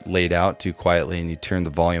had it laid out too quietly and you turned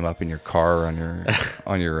the volume up in your car or on your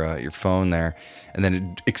on your phone there, and then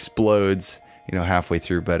it explodes, halfway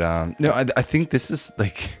through. But no, I think this is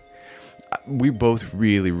like, we both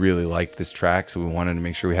really, really liked this track, so we wanted to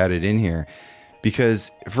make sure we had it in here.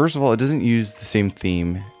 Because, first of all, it doesn't use the same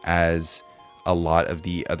theme as a lot of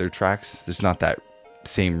the other tracks. There's not that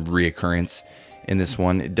same reoccurrence in this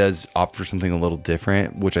one. It does opt for something a little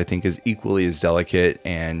different, which I think is equally as delicate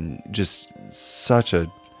and just such a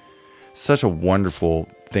wonderful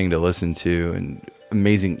thing to listen to, and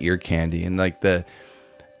amazing ear candy. And like the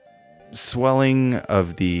swelling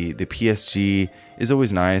of the PSG is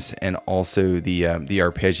always nice, and also the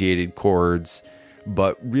arpeggiated chords.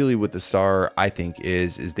 But really what the star, I think,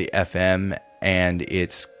 is the FM and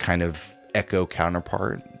its kind of echo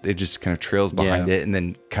counterpart. It just kind of trails behind it and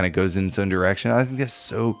then kind of goes in its own direction. I think that's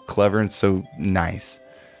so clever and so nice.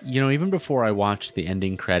 Even before I watched the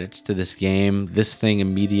ending credits to this game, this thing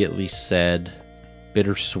immediately said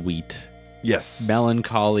bittersweet. Yes.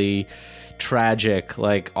 Melancholy, tragic,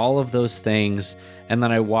 like all of those things. And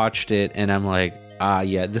then I watched it and I'm like,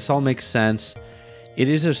 yeah, this all makes sense. It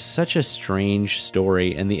is such a strange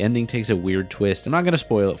story, and the ending takes a weird twist. I'm not going to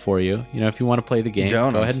spoil it for you. If you want to play the game, go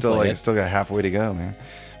ahead and play it. Still got halfway to go, man.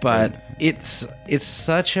 But it's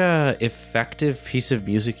such a effective piece of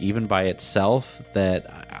music, even by itself, that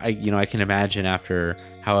I can imagine after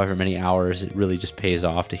however many hours, it really just pays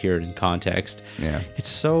off to hear it in context. Yeah. It's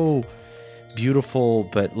so beautiful,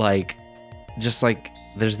 but like, just like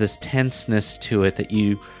there's this tenseness to it that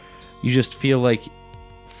you just feel like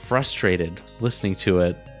frustrated listening to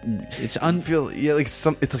it. It's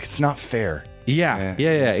it's not fair. Yeah,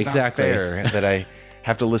 It's exactly. not fair that I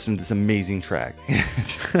have to listen to this amazing track.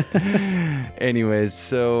 Anyways,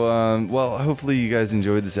 so well, hopefully you guys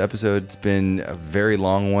enjoyed this episode. It's been a very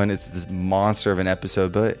long one. It's this monster of an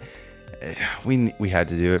episode, but we had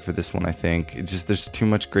to do it for this one. I think it's just there's too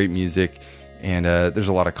much great music, and there's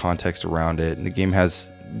a lot of context around it, and the game has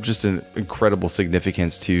just an incredible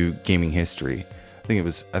significance to gaming history. I think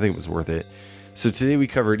it was worth it. So today we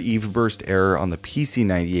covered Eve Burst Error on the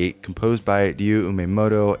PC-98, composed by Ryu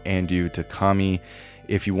Umemoto and Yu Takami.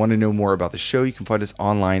 If you want to know more about the show, you can find us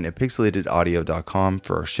online at pixelatedaudio.com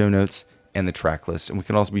for our show notes and the track list. And we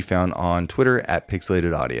can also be found on Twitter at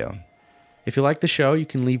pixelatedaudio. If you like the show, you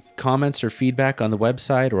can leave comments or feedback on the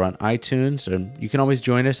website or on iTunes. And you can always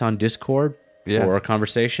join us on Discord for a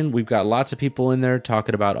conversation. We've got lots of people in there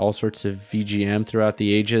talking about all sorts of VGM throughout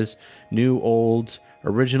the ages, new, old,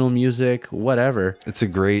 original music, whatever. It's a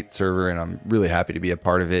great server, and I'm really happy to be a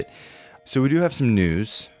part of it. So we do have some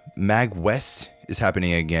news. Mag West is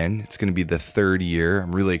happening again. It's going to be the third year.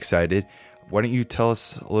 I'm really excited. Why don't you tell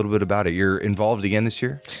us a little bit about it? You're involved again this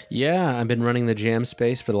year? Yeah, I've been running the Jam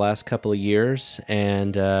Space for the last couple of years,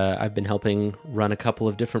 and I've been helping run a couple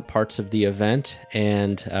of different parts of the event,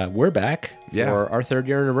 and we're back for our third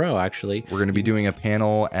year in a row, actually. We're going to be doing a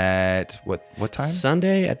panel at what time?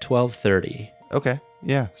 Sunday at 12:30. Okay.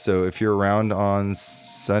 Yeah. So if you're around on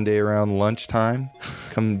Sunday around lunchtime,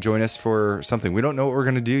 come join us for something. We don't know what we're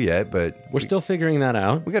going to do yet, but we're still figuring that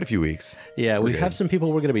out. We got a few weeks. Yeah, we have some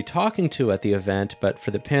people we're going to be talking to at the event, but for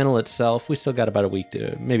the panel itself, we still got about a week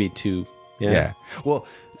to maybe two. Yeah. Well,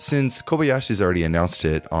 since Kobayashi's already announced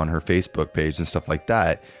it on her Facebook page and stuff like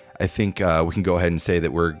that, I think we can go ahead and say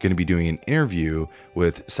that we're going to be doing an interview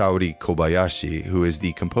with Saori Kobayashi, who is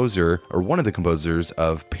the composer, or one of the composers,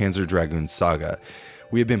 of Panzer Dragoon Saga.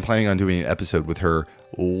 We had been planning on doing an episode with her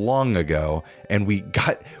long ago, and we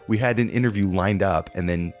had an interview lined up, and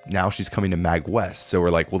then now she's coming to Mag West. So we're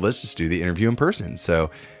like, well, let's just do the interview in person.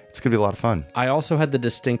 So it's going to be a lot of fun. I also had the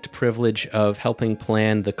distinct privilege of helping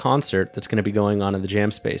plan the concert that's going to be going on in the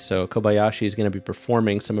Jam Space. So Kobayashi is going to be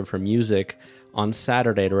performing some of her music on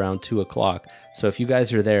Saturday at around 2 o'clock. So if you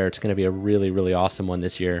guys are there, it's going to be a really, really awesome one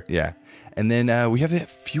this year. Yeah. And then we have a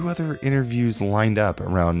few other interviews lined up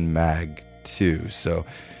around Mag too. So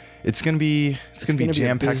it's going to be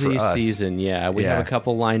jam-packed for us. Season. Yeah. We have a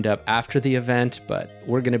couple lined up after the event, but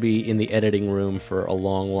we're going to be in the editing room for a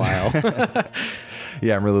long while.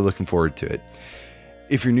 Yeah, I'm really looking forward to it.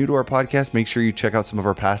 If you're new to our podcast, make sure you check out some of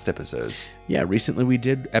our past episodes. Yeah, recently we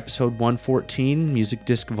did episode 114, Music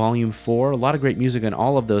Disc Volume 4. A lot of great music on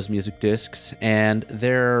all of those music discs, and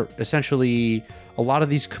they're essentially a lot of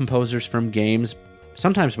these composers from games,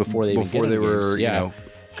 sometimes before they were,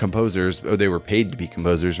 composers. They were paid to be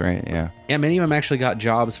composers, right? Yeah. Yeah, many of them actually got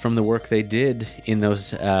jobs from the work they did in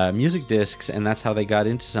those music discs, and that's how they got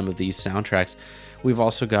into some of these soundtracks. We've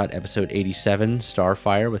also got episode 87,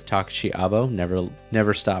 Starfire, with Takashi Abo.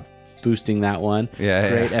 Never stop boosting that one.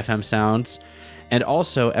 Great FM sounds. And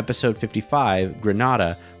also episode 55,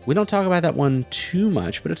 Granada. We don't talk about that one too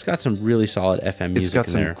much, but it's got some really solid FM music. It's got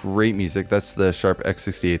some great music. That's the Sharp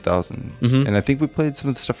X68000. Mm-hmm. And I think we played some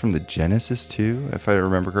of the stuff from the Genesis too, if I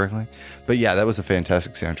remember correctly. But yeah, that was a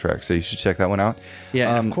fantastic soundtrack, so you should check that one out.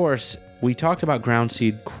 Yeah, and of course, we talked about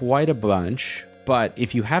Groundseed quite a bunch, but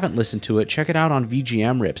if you haven't listened to it, check it out on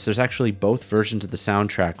VGM Rips. There's actually both versions of the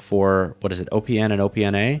soundtrack for, OPN and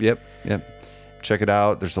OPNA? Yep. Check it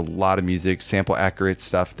out. There's a lot of music, sample accurate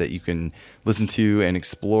stuff that you can listen to and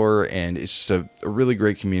explore, and it's just a really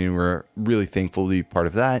great community. We're really thankful to be part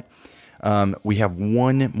of that. We have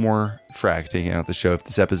one more track taking out the show if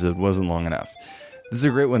this episode wasn't long enough. This is a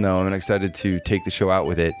great one, though. I'm excited to take the show out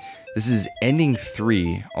with it. This is Ending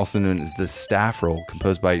 3, also known as the Staff Roll,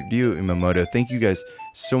 composed by Ryu Umemoto. Thank you guys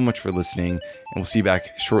so much for listening, and we'll see you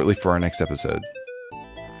back shortly for our next episode.